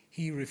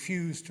 he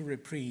refused to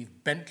reprieve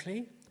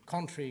Bentley,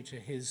 contrary to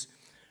his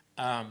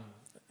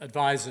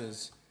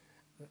advisor's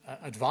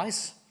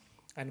advice.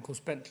 And of course,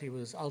 Bentley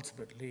was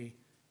ultimately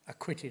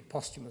acquitted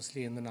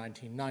posthumously in the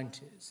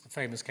 1990s. The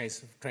famous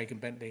case of Craig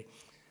and Bentley.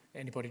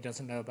 Anybody who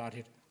doesn't know about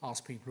it,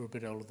 ask people who are a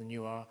bit older than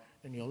you are,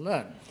 and you'll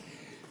learn.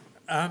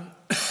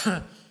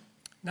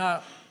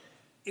 Now,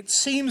 it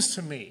seems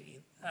to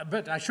me,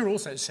 but I should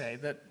also say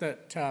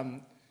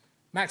that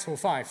Maxwell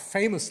Fyfe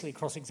famously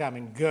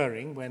cross-examined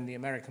Goering when the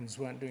Americans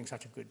weren't doing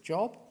such a good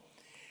job.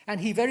 And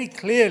he very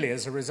clearly,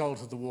 as a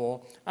result of the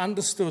war,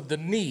 understood the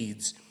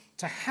needs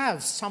to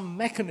have some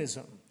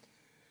mechanism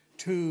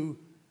to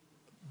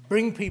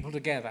bring people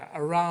together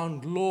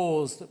around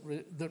laws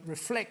that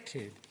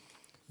reflected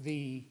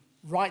the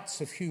rights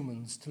of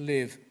humans to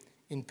live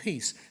in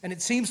peace. And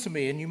it seems to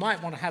me, and you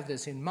might want to have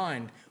this in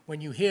mind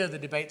when you hear the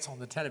debates on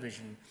the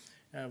television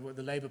with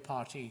the Labour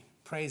Party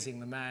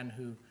praising the man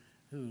who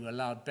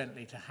allowed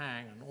Bentley to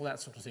hang and all that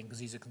sort of thing because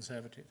he's a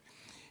conservative.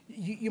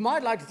 You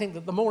might like to think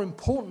that the more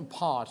important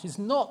part is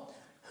not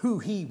who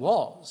he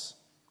was,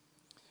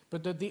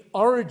 but that the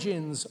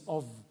origins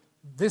of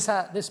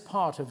this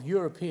part of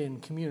European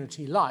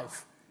community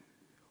life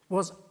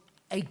was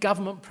a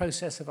government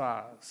process of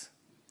ours.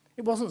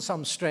 It wasn't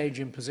some strange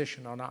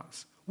imposition on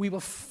us. We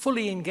were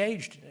fully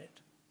engaged in it.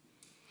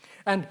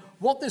 And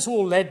what this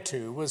all led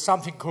to was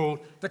something called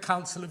the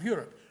Council of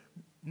Europe.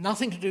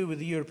 Nothing to do with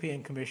the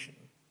European Commission.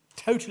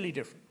 Totally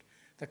different.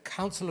 The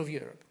Council of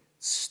Europe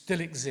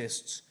still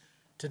exists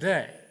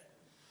today.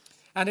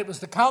 And it was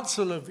the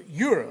Council of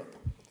Europe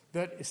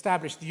that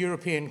established the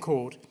European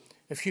Court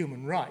of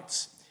Human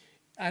Rights.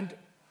 And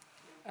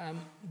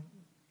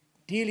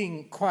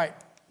dealing quite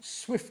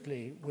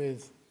swiftly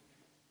with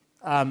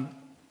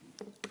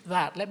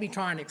that, let me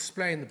try and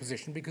explain the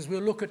position, because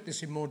we'll look at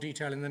this in more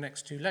detail in the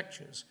next two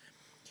lectures.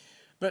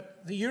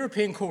 But the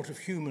European Court of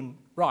Human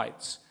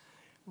Rights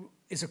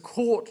is a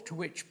court to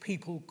which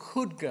people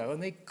could go,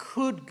 and they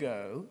could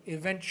go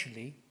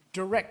eventually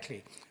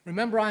directly.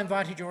 Remember, I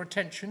invited your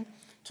attention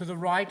to the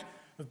right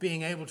of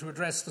being able to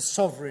address the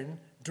sovereign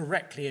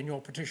directly in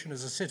your petition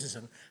as a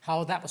citizen,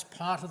 how that was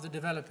part of the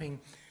developing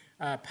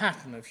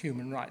pattern of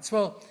human rights.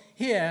 Well,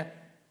 here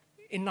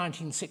in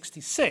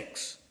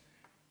 1966,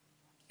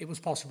 it was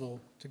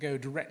possible to go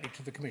directly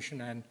to the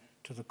Commission and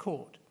to the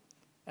court.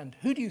 And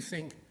who do you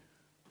think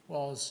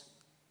was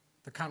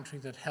the country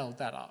that held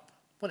that up?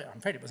 Well, I'm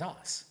afraid it was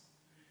us.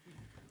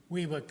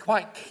 We were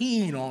quite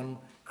keen on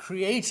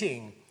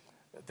creating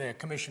the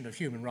Commission of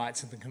Human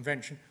Rights and the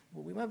Convention,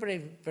 but we weren't very,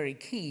 very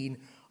keen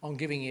on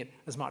giving it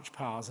as much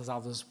powers as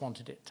others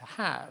wanted it to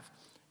have.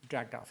 We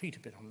dragged our feet a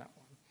bit on that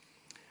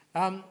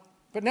one.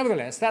 But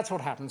nevertheless, that's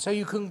what happened. So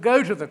you can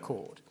go to the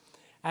court,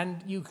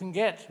 and you can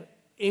get,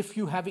 if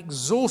you have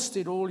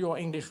exhausted all your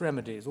English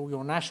remedies, all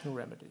your national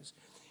remedies,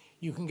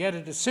 you can get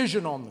a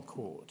decision on the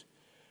court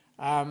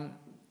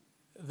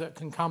that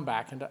can come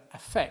back and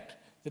affect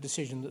the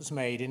decision that's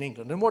made in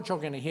England. And what you're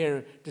going to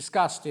hear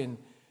discussed in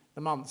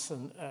the months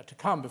to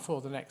come before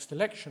the next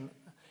election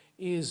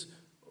is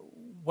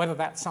whether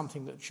that's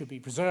something that should be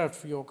preserved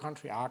for your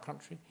country, our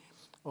country,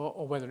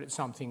 or whether it's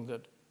something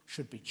that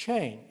should be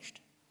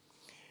changed.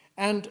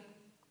 And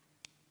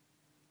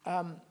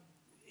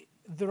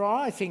there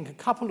are, I think, a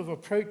couple of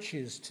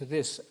approaches to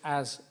this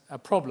as a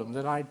problem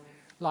that I'd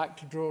like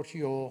to draw to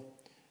your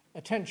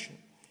attention.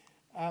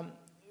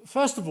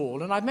 First of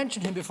all, and I've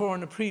mentioned him before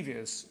in a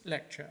previous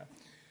lecture.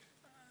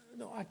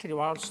 No, I tell you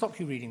what, I'll stop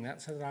you reading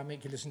that so that I'll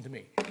make you listen to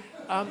me.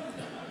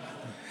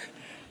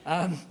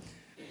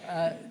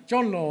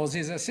 John Laws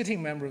is a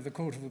sitting member of the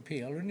Court of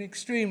Appeal, an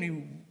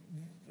extremely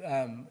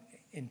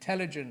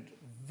intelligent,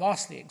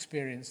 vastly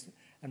experienced,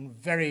 and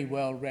very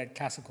well-read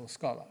classical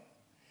scholar.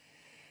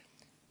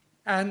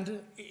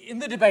 And in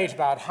the debate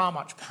about how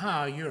much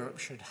power Europe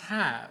should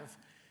have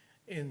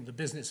in the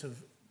business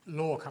of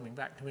law coming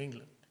back to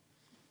England,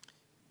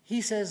 he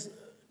says,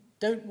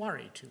 don't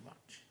worry too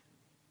much.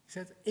 He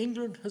says,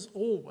 England has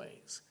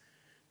always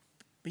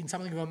been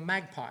something of a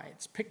magpie.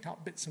 It's picked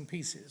up bits and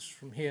pieces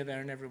from here,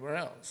 there, and everywhere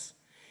else.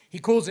 He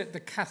calls it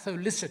the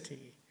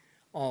Catholicity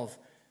of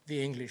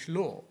the English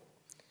law.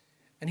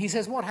 And he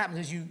says what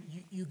happens is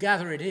you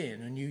gather it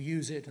in and you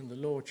use it and the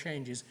law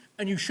changes,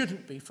 and you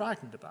shouldn't be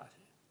frightened about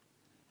it.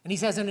 And he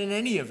says, and in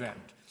any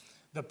event,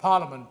 the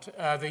Parliament,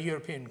 the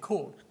European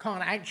Court,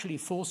 can't actually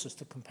force us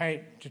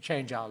to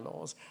change our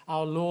laws.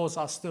 Our laws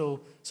are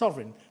still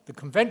sovereign. The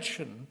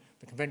Convention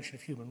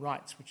of Human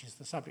Rights, which is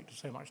the subject of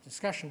so much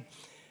discussion,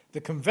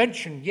 the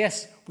Convention,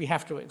 yes, we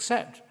have to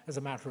accept as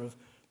a matter of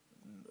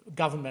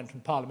government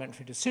and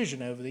parliamentary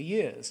decision over the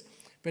years,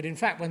 But in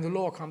fact, when the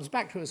law comes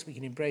back to us, we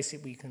can embrace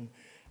it, we can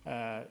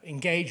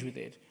engage with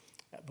it,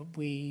 but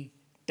we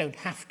don't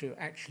have to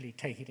actually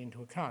take it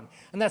into account.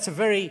 And that's a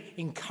very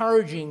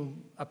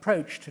encouraging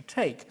approach to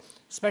take,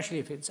 especially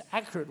if it's an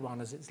accurate one,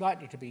 as it's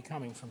likely to be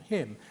coming from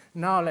him.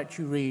 Now I'll let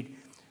you read.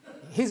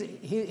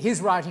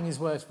 His writing is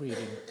worth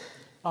reading.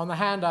 On the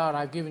handout,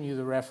 I've given you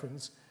the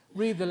reference.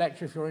 Read the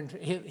lecture if you're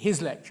interested,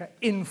 his lecture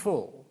in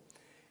full.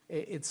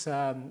 It's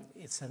an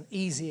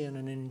easy and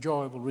an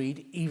enjoyable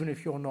read, even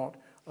if you're not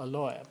a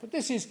lawyer. But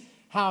this is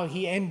how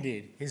he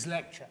ended his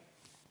lecture.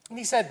 And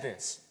he said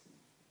this: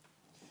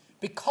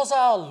 because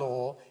our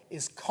law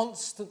is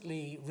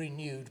constantly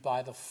renewed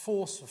by the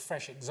force of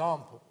fresh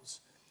examples,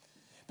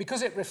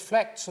 because it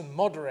reflects and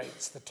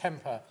moderates the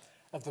temper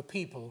of the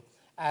people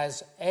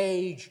as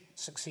age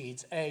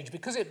succeeds age,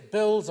 because it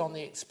builds on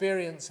the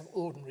experience of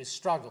ordinary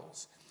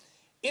struggles,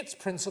 its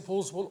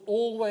principles will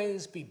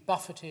always be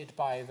buffeted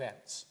by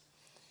events.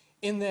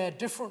 In their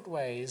different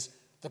ways,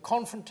 the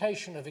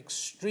confrontation of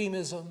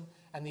extremism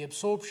and the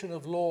absorption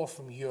of law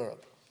from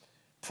Europe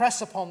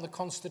press upon the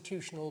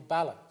constitutional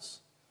balance.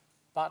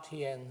 But,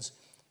 he ends,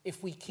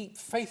 if we keep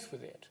faith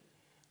with it,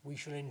 we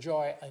shall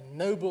enjoy a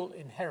noble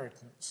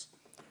inheritance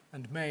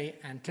and may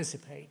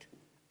anticipate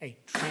a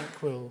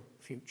tranquil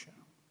future.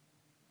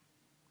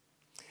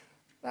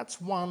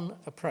 That's one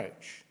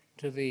approach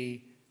to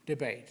the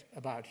debate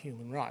about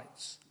human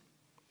rights.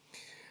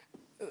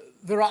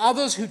 There are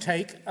others who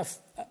take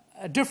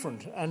a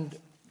different and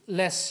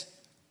less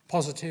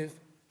positive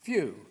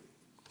view.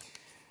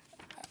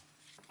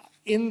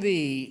 In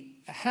the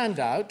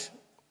handout,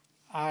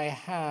 I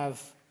have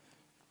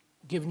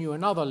given you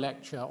another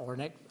lecture, or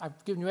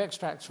I've given you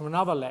extracts from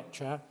another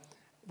lecture,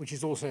 which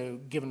is also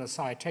given a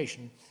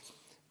citation.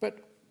 But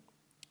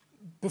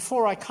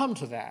before I come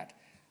to that,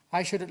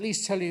 I should at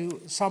least tell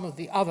you some of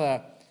the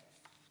other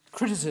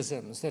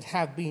criticisms that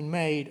have been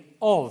made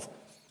of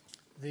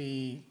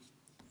the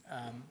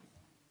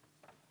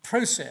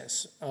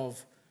process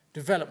of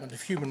development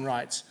of human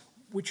rights,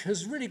 which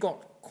has really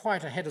got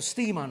quite a head of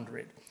steam under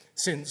it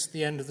since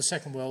the end of the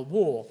Second World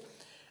War.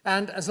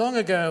 And as long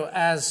ago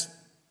as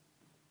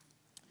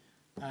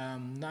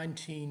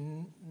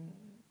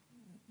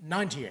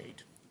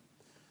 1998,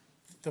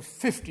 the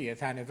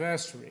 50th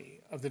anniversary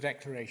of the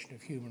Declaration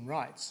of Human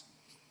Rights,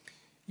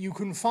 you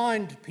can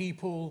find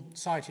people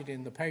cited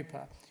in the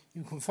paper,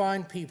 you can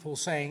find people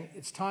saying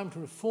it's time to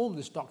reform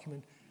this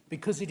document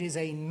because it is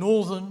a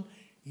Northern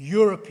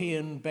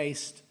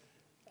European-based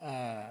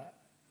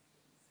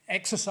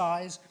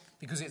exercise,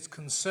 because it's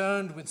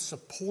concerned with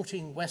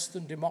supporting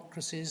Western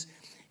democracies.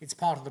 It's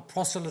part of the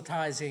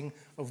proselytizing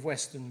of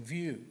Western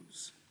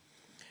views.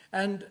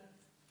 And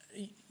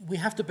we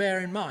have to bear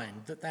in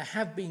mind that there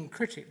have been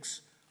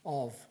critics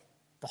of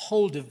the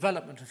whole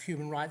development of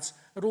human rights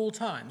at all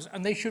times,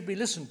 and they should be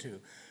listened to,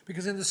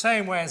 because in the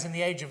same way as in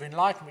the Age of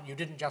Enlightenment, you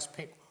didn't just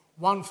pick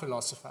one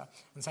philosopher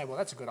and say, well,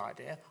 that's a good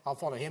idea, I'll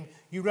follow him.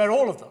 You read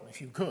all of them, if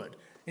you could,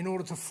 in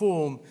order to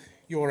form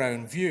your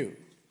own view.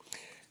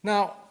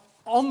 Now,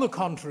 on the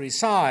contrary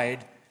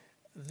side,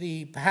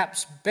 the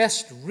perhaps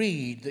best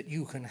read that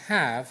you can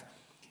have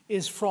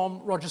is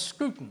from Roger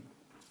Scruton,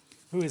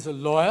 who is a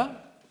lawyer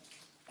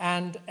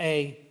and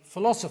a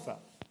philosopher.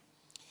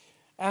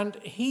 And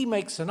he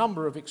makes a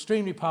number of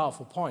extremely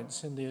powerful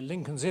points in the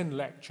Lincoln's Inn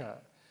lecture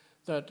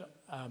that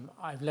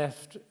I've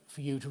left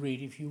for you to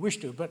read if you wish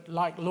to. But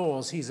like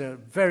Laws, he's a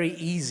very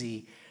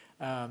easy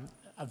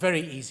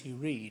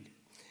read.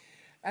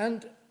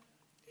 And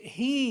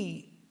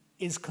he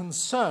is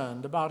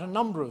concerned about a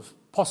number of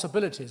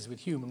possibilities with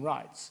human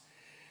rights.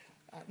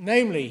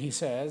 Namely, he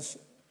says,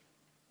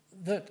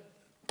 that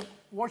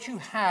what you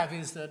have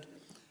is that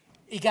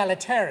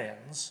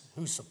egalitarians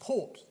who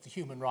support the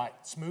human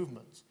rights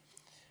movement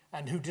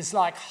and who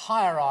dislike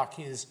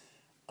hierarchies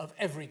of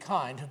every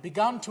kind have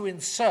begun to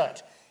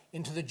insert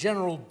into the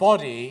general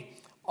body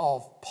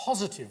of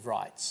positive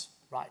rights,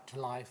 right to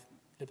life,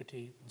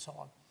 liberty, and so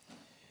on,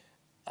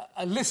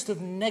 a list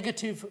of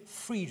negative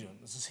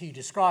freedoms, as he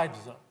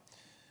describes them.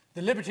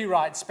 The liberty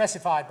rights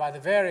specified by the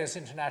various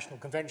international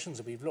conventions,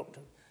 and we've looked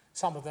at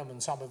some of them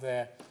and some of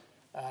their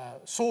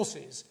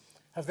sources,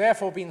 have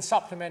therefore been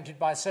supplemented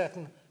by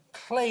certain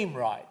claim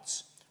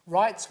rights,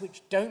 rights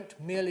which don't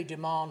merely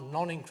demand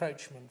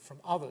non-encroachment from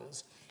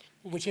others,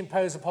 which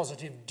impose a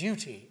positive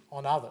duty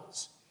on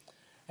others.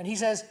 And he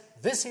says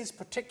this is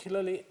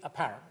particularly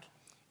apparent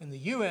in the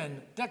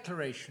UN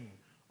Declaration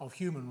of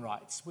Human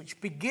Rights, which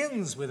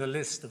begins with a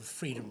list of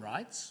freedom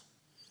rights,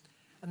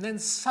 and then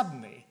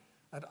suddenly,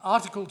 at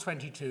Article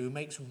 22,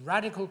 makes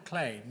radical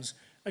claims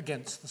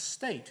against the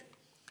state,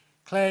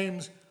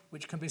 claims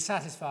which can be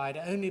satisfied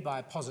only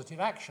by positive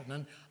action.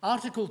 And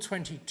Article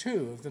 22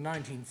 of the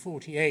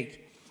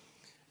 1948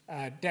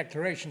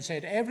 Declaration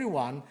said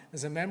everyone,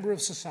 as a member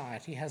of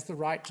society, has the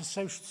right to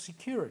social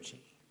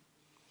security.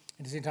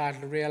 It is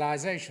entitled to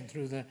realization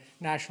through the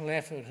national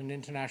effort and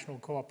international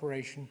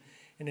cooperation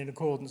and in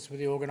accordance with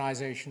the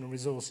organization and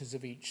resources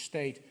of each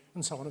state,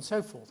 and so on and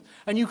so forth.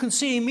 And you can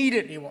see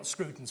immediately what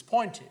Scruton's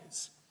point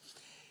is.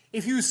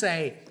 If you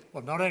say,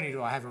 well, not only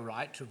do I have a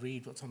right to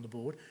read what's on the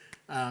board,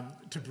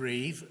 to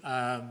breathe,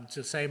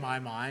 to say my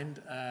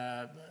mind,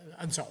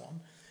 and so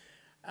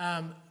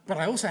on, but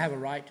I also have a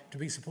right to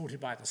be supported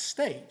by the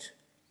state,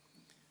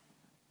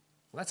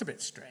 well, that's a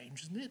bit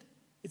strange, isn't it?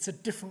 It's a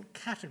different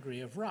category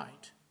of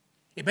right.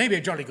 It may be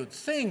a jolly good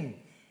thing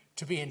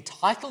to be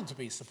entitled to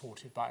be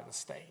supported by the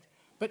state,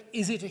 but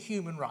is it a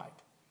human right?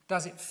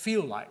 Does it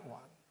feel like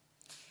one?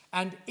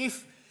 And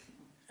if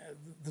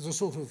there's a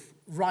sort of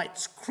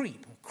rights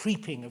creep, a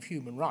creeping of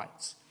human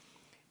rights,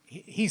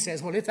 he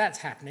says, well, if that's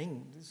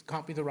happening, this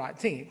can't be the right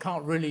thing. It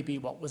can't really be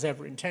what was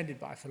ever intended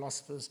by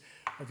philosophers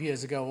of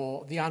years ago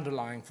or the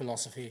underlying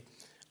philosophy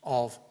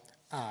of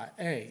our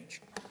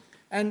age.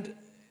 And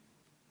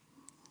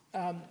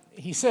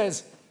he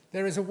says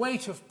there is a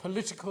weight of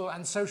political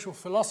and social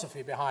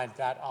philosophy behind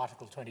that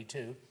Article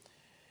 22.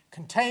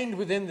 Contained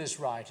within this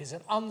right is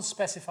an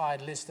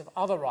unspecified list of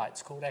other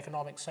rights called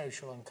economic,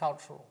 social, and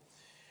cultural,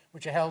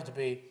 which are held to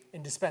be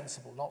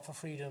indispensable, not for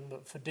freedom,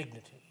 but for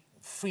dignity,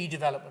 free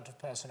development of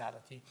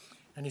personality,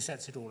 and he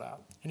sets it all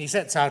out. And he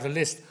sets out a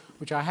list,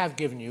 which I have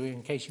given you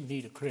in case you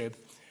need a crib,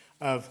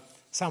 of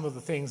some of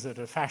the things that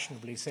are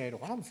fashionably said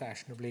or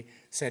unfashionably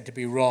said to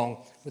be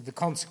wrong, with the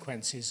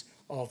consequences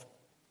of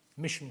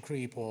mission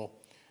creep or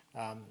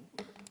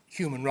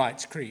human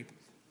rights creep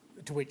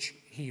to which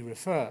he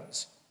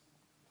refers.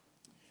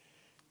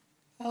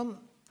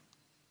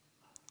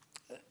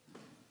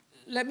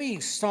 Let me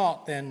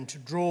start then to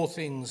draw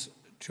things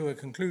to a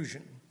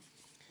conclusion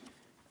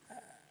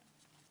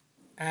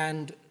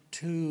and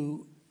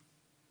to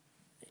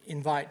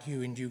invite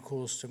you in due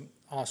course to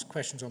ask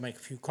questions or make a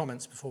few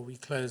comments before we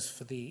close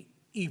for the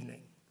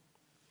evening.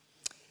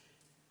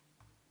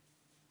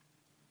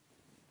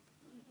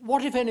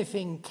 What, if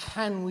anything,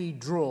 can we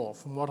draw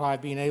from what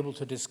I've been able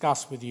to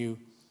discuss with you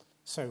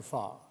so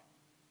far?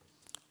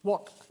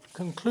 What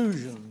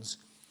conclusions,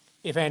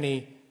 if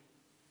any,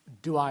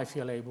 do I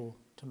feel able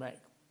to make?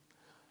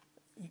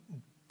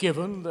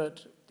 Given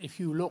that if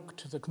you look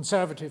to the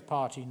Conservative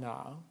Party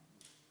now,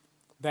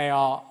 they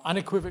are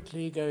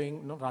unequivocally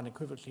going, not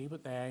unequivocally,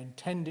 but they are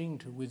intending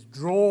to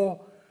withdraw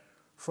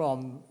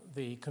from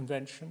the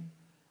convention,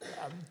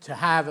 to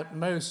have at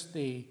most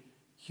the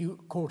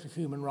Court of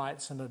Human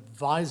Rights an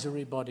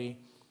advisory body,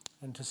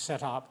 and to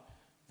set up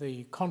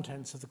the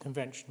contents of the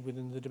convention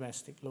within the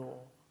domestic law.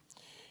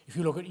 If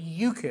you look at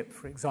UKIP,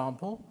 for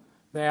example,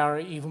 they are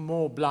even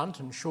more blunt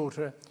and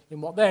shorter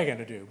in what they're going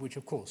to do, which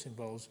of course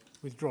involves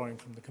withdrawing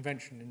from the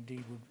convention,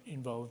 indeed would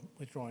involve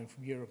withdrawing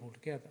from Europe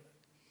altogether.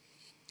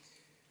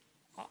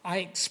 I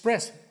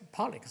express,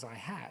 partly because I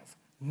have,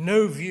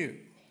 no view,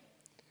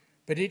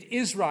 but it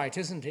is right,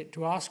 isn't it,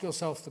 to ask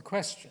yourself the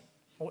question,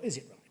 or is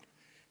it right,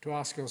 to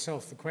ask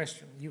yourself the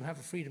question, you have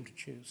a freedom to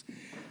choose,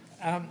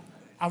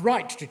 a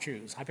right to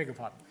choose, I beg your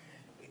pardon.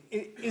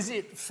 Is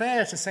it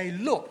fair to say,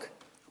 look,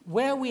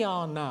 where we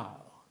are now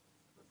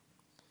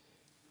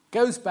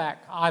goes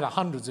back either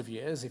hundreds of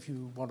years, if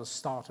you want to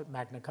start at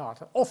Magna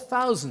Carta, or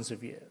thousands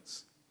of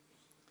years.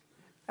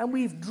 And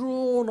we've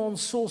drawn on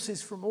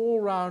sources from all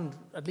around,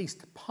 at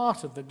least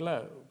part of the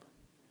globe,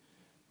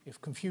 if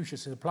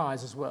Confucius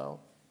applies as well,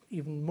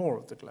 even more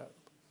of the globe.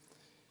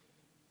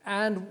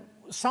 And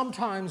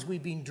sometimes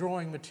we've been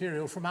drawing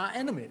material from our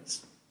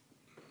enemies.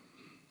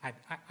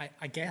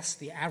 I guess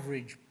the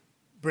average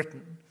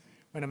Briton,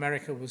 when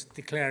America was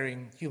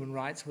declaring human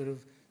rights, would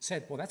have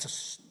said, well,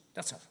 that's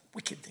a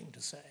wicked thing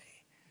to say.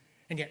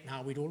 And yet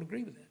now we'd all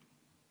agree with it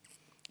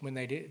when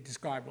they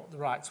described what the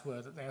rights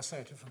were that they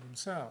asserted for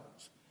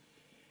themselves.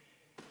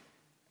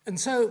 And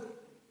so,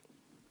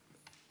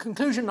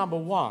 conclusion number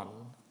one,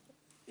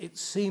 it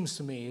seems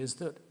to me, is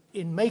that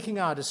in making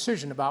our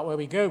decision about where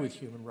we go with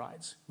human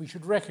rights, we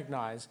should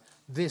recognize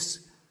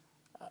this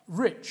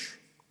rich,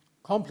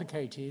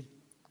 complicated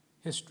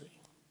history.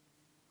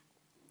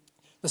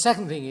 The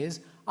second thing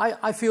is,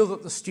 I feel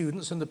that the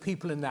students and the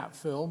people in that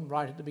film,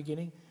 right at the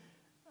beginning,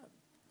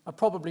 are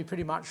probably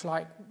pretty much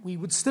like we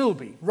would still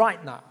be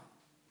right now.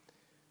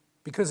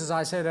 Because, as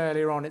I said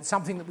earlier on, it's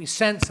something that we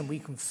sense and we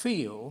can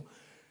feel,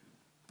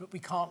 but we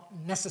can't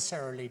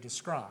necessarily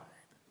describe.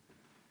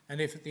 And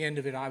if at the end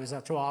of it I was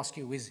to ask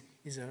you, is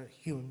a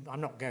human,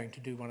 I'm not going to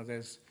do one of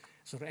those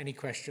sort of any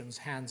questions,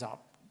 hands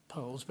up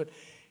polls, but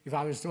if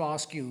I was to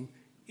ask you,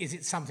 is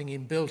it something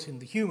inbuilt in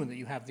the human that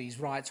you have these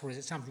rights, or is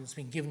it something that's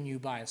been given you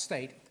by a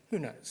state? Who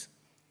knows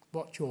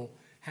what your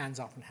hands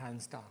up and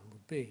hands down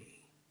would be.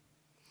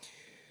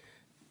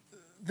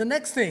 The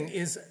next thing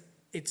is,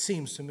 it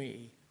seems to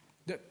me,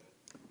 that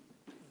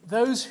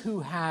those who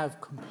have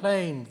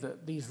complained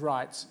that these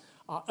rights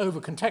are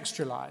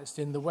over-contextualized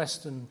in the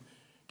Western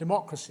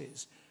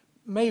democracies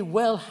may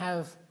well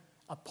have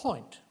a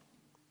point.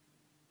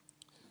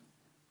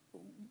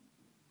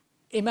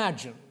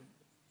 Imagine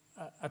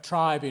a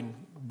tribe in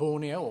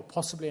Borneo, or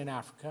possibly in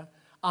Africa,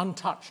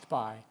 untouched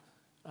by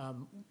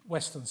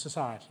Western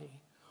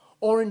society,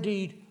 or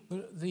indeed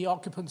the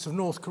occupants of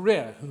North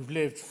Korea who've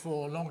lived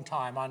for a long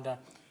time under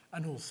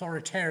an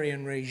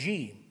authoritarian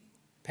regime,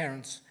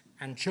 parents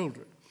and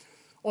children,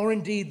 or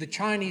indeed the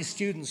Chinese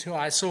students who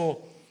I saw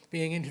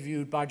being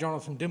interviewed by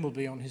Jonathan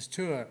Dimbleby on his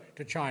tour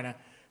to China,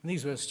 and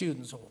these were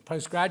students or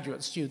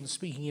postgraduate students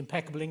speaking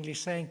impeccable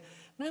English saying,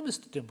 "No,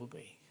 Mr.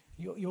 Dimbleby,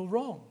 you're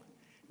wrong.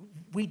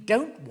 We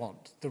don't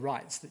want the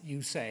rights that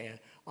you say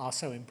are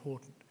so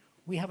important.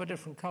 We have a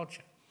different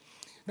culture."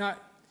 Now,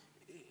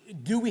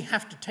 do we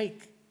have to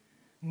take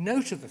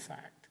note of the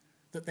fact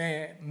that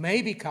there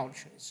may be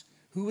cultures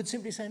who would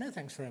simply say, "No,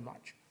 thanks very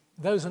much.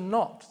 Those are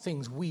not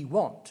things we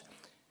want."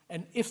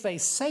 And if they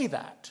say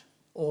that,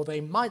 or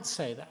they might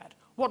say that,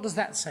 what does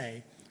that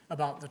say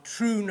about the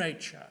true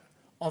nature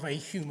of a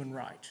human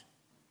right?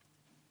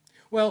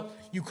 Well,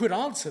 you could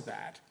answer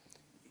that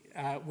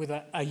with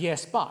a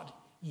yes, but.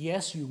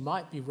 Yes, you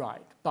might be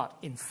right, but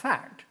in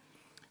fact,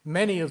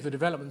 many of the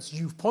developments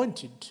you've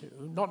pointed to,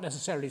 not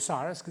necessarily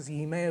Cyrus, because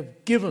he may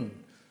have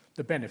given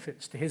the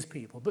benefits to his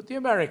people, but the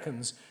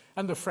Americans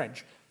and the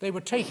French, they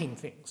were taking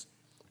things.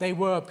 They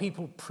were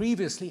people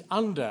previously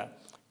under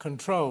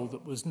control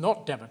that was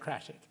not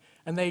democratic,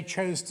 and they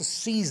chose to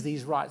seize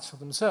these rights for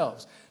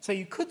themselves. So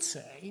you could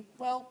say,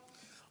 well,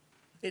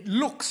 it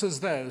looks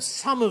as though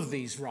some of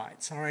these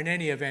rights are in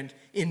any event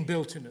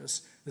inbuilt in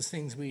us as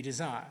things we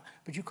desire.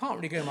 But you can't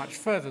really go much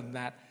further than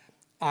that,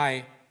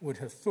 I would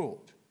have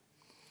thought.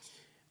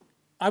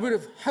 I would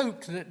have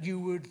hoped that you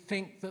would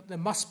think that there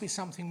must be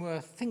something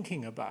worth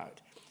thinking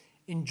about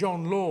in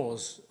John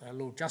Law's,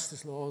 Lord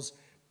Justice Law's,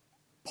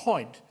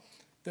 point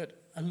that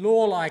a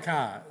law like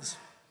ours,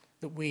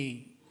 that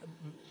we,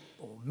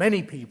 or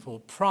many people,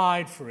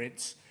 pride for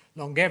its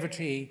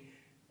longevity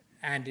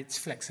and its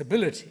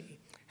flexibility,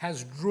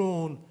 has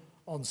drawn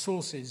on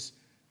sources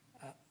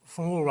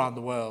from all around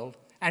the world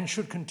and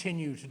should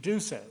continue to do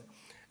so.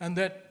 And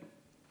that,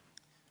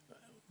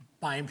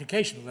 by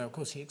implication, although of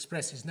course he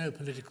expresses no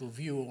political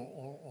view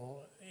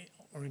or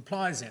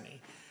implies any,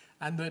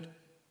 and that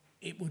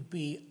it would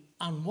be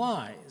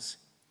unwise,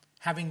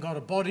 having got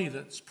a body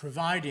that's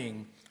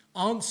providing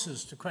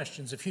answers to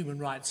questions of human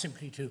rights,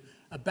 simply to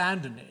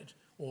abandon it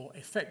or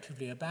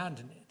effectively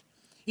abandon it.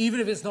 Even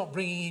if it's not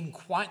bringing in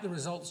quite the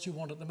results you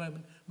want at the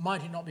moment,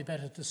 might it not be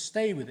better to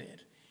stay with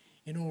it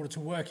in order to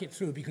work it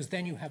through, because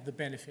then you have the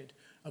benefit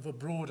of a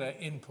broader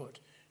input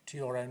to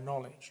your own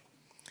knowledge.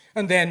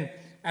 And then,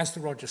 as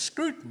to Roger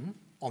Scruton,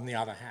 on the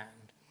other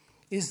hand,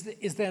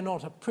 is there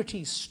not a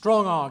pretty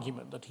strong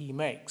argument that he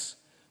makes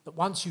that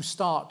once you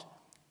start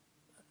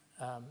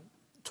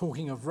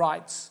talking of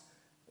rights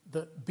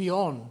that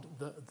beyond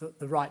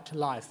the right to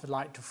life, the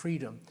right to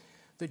freedom,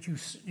 that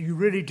you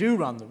really do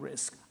run the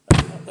risk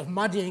of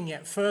muddying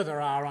yet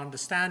further our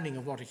understanding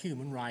of what a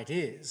human right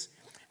is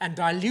and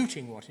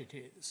diluting what it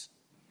is.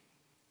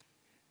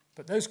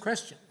 But those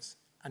questions,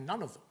 and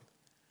none of them,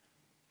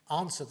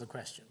 answer the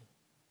question.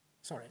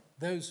 Sorry,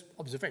 those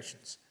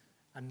observations,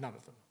 and none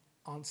of them,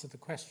 answer the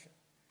question.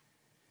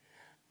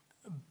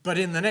 But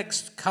in the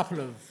next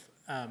couple of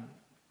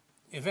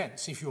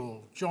events, if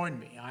you'll join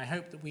me, I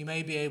hope that we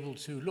may be able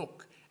to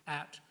look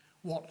at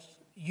what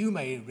you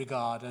may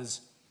regard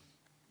as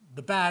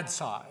the bad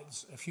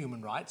sides of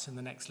human rights in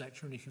the next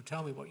lecture, and if you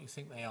tell me what you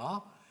think they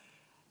are,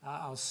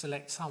 I'll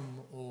select some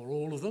or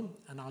all of them,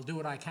 and I'll do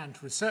what I can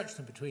to research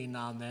them between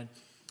now and then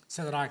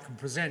so that I can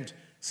present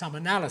some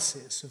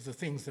analysis of the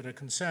things that are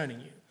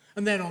concerning you.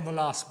 And then on the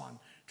last one,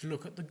 to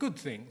look at the good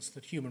things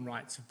that human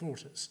rights have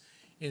brought us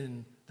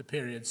in the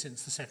period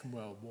since the Second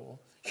World War,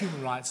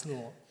 human rights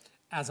law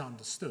as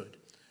understood,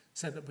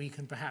 so that we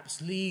can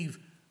perhaps leave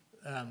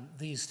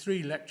these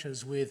three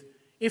lectures with,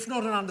 if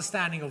not an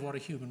understanding of what a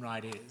human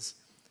right is,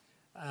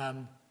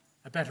 a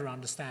better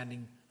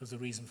understanding of the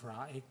reason for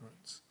our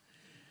ignorance.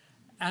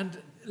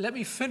 And let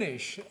me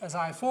finish, as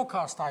I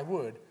forecast I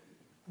would,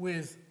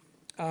 with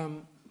a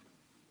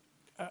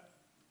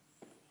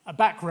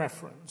back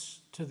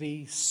reference to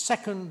the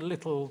second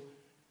little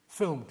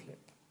film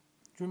clip. Do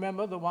you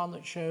remember the one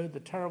that showed the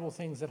terrible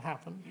things that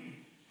happened?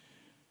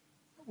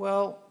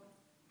 Well,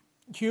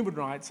 human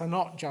rights are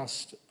not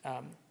just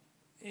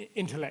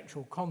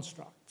intellectual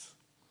constructs.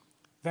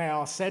 They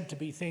are said to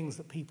be things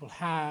that people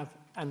have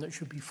and that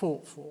should be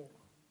fought for.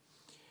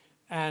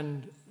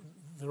 And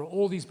there are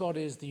all these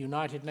bodies, the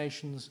United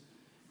Nations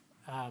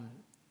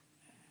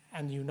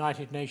and the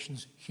United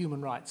Nations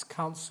Human Rights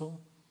Council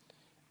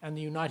and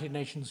the United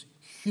Nations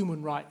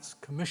Human Rights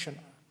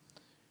Commissioner,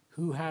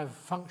 who have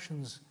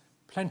functions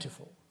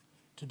plentiful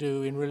to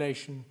do in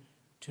relation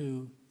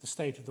to the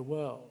state of the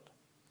world.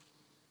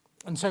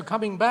 And so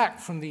coming back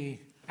from the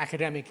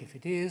academic, if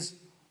it is,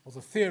 or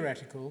the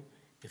theoretical,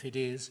 if it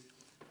is,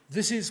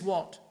 this is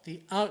what the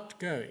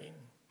outgoing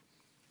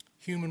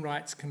Human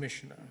Rights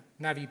Commissioner,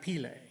 Navi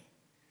Pillay,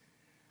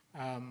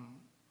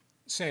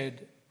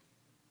 said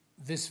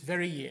this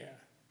very year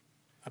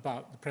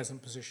about the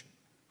present position.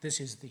 This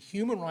is the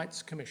Human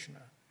Rights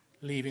Commissioner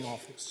leaving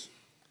office.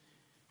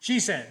 She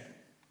said,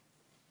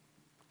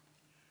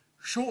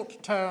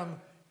 "Short-term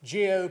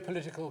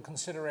geopolitical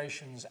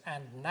considerations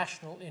and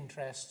national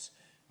interests,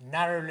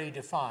 narrowly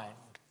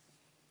defined,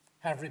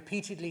 have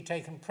repeatedly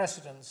taken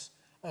precedence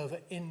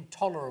over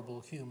intolerable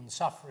human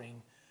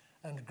suffering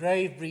and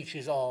grave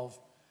breaches of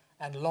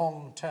and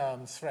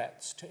long-term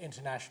threats to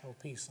international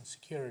peace and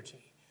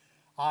security,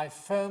 I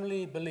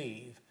firmly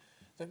believe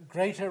that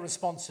greater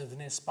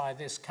responsiveness by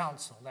this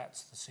Council,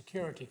 that's the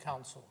Security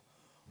Council,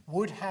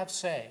 would have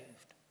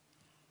saved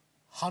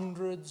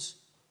hundreds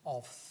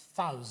of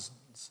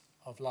thousands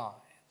of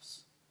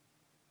lives.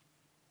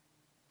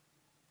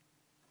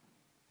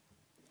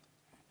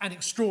 An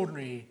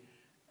extraordinary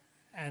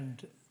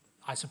and,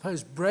 I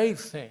suppose, brave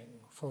thing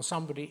for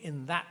somebody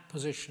in that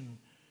position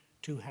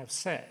to have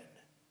said,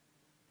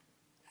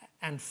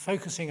 and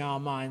focusing our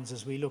minds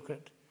as we look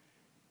at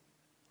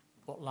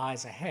what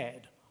lies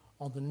ahead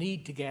on the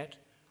need to get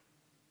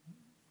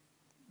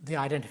the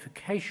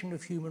identification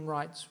of human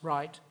rights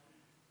right,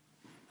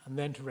 and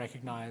then to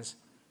recognize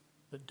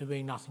that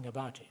doing nothing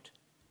about it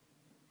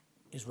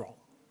is wrong.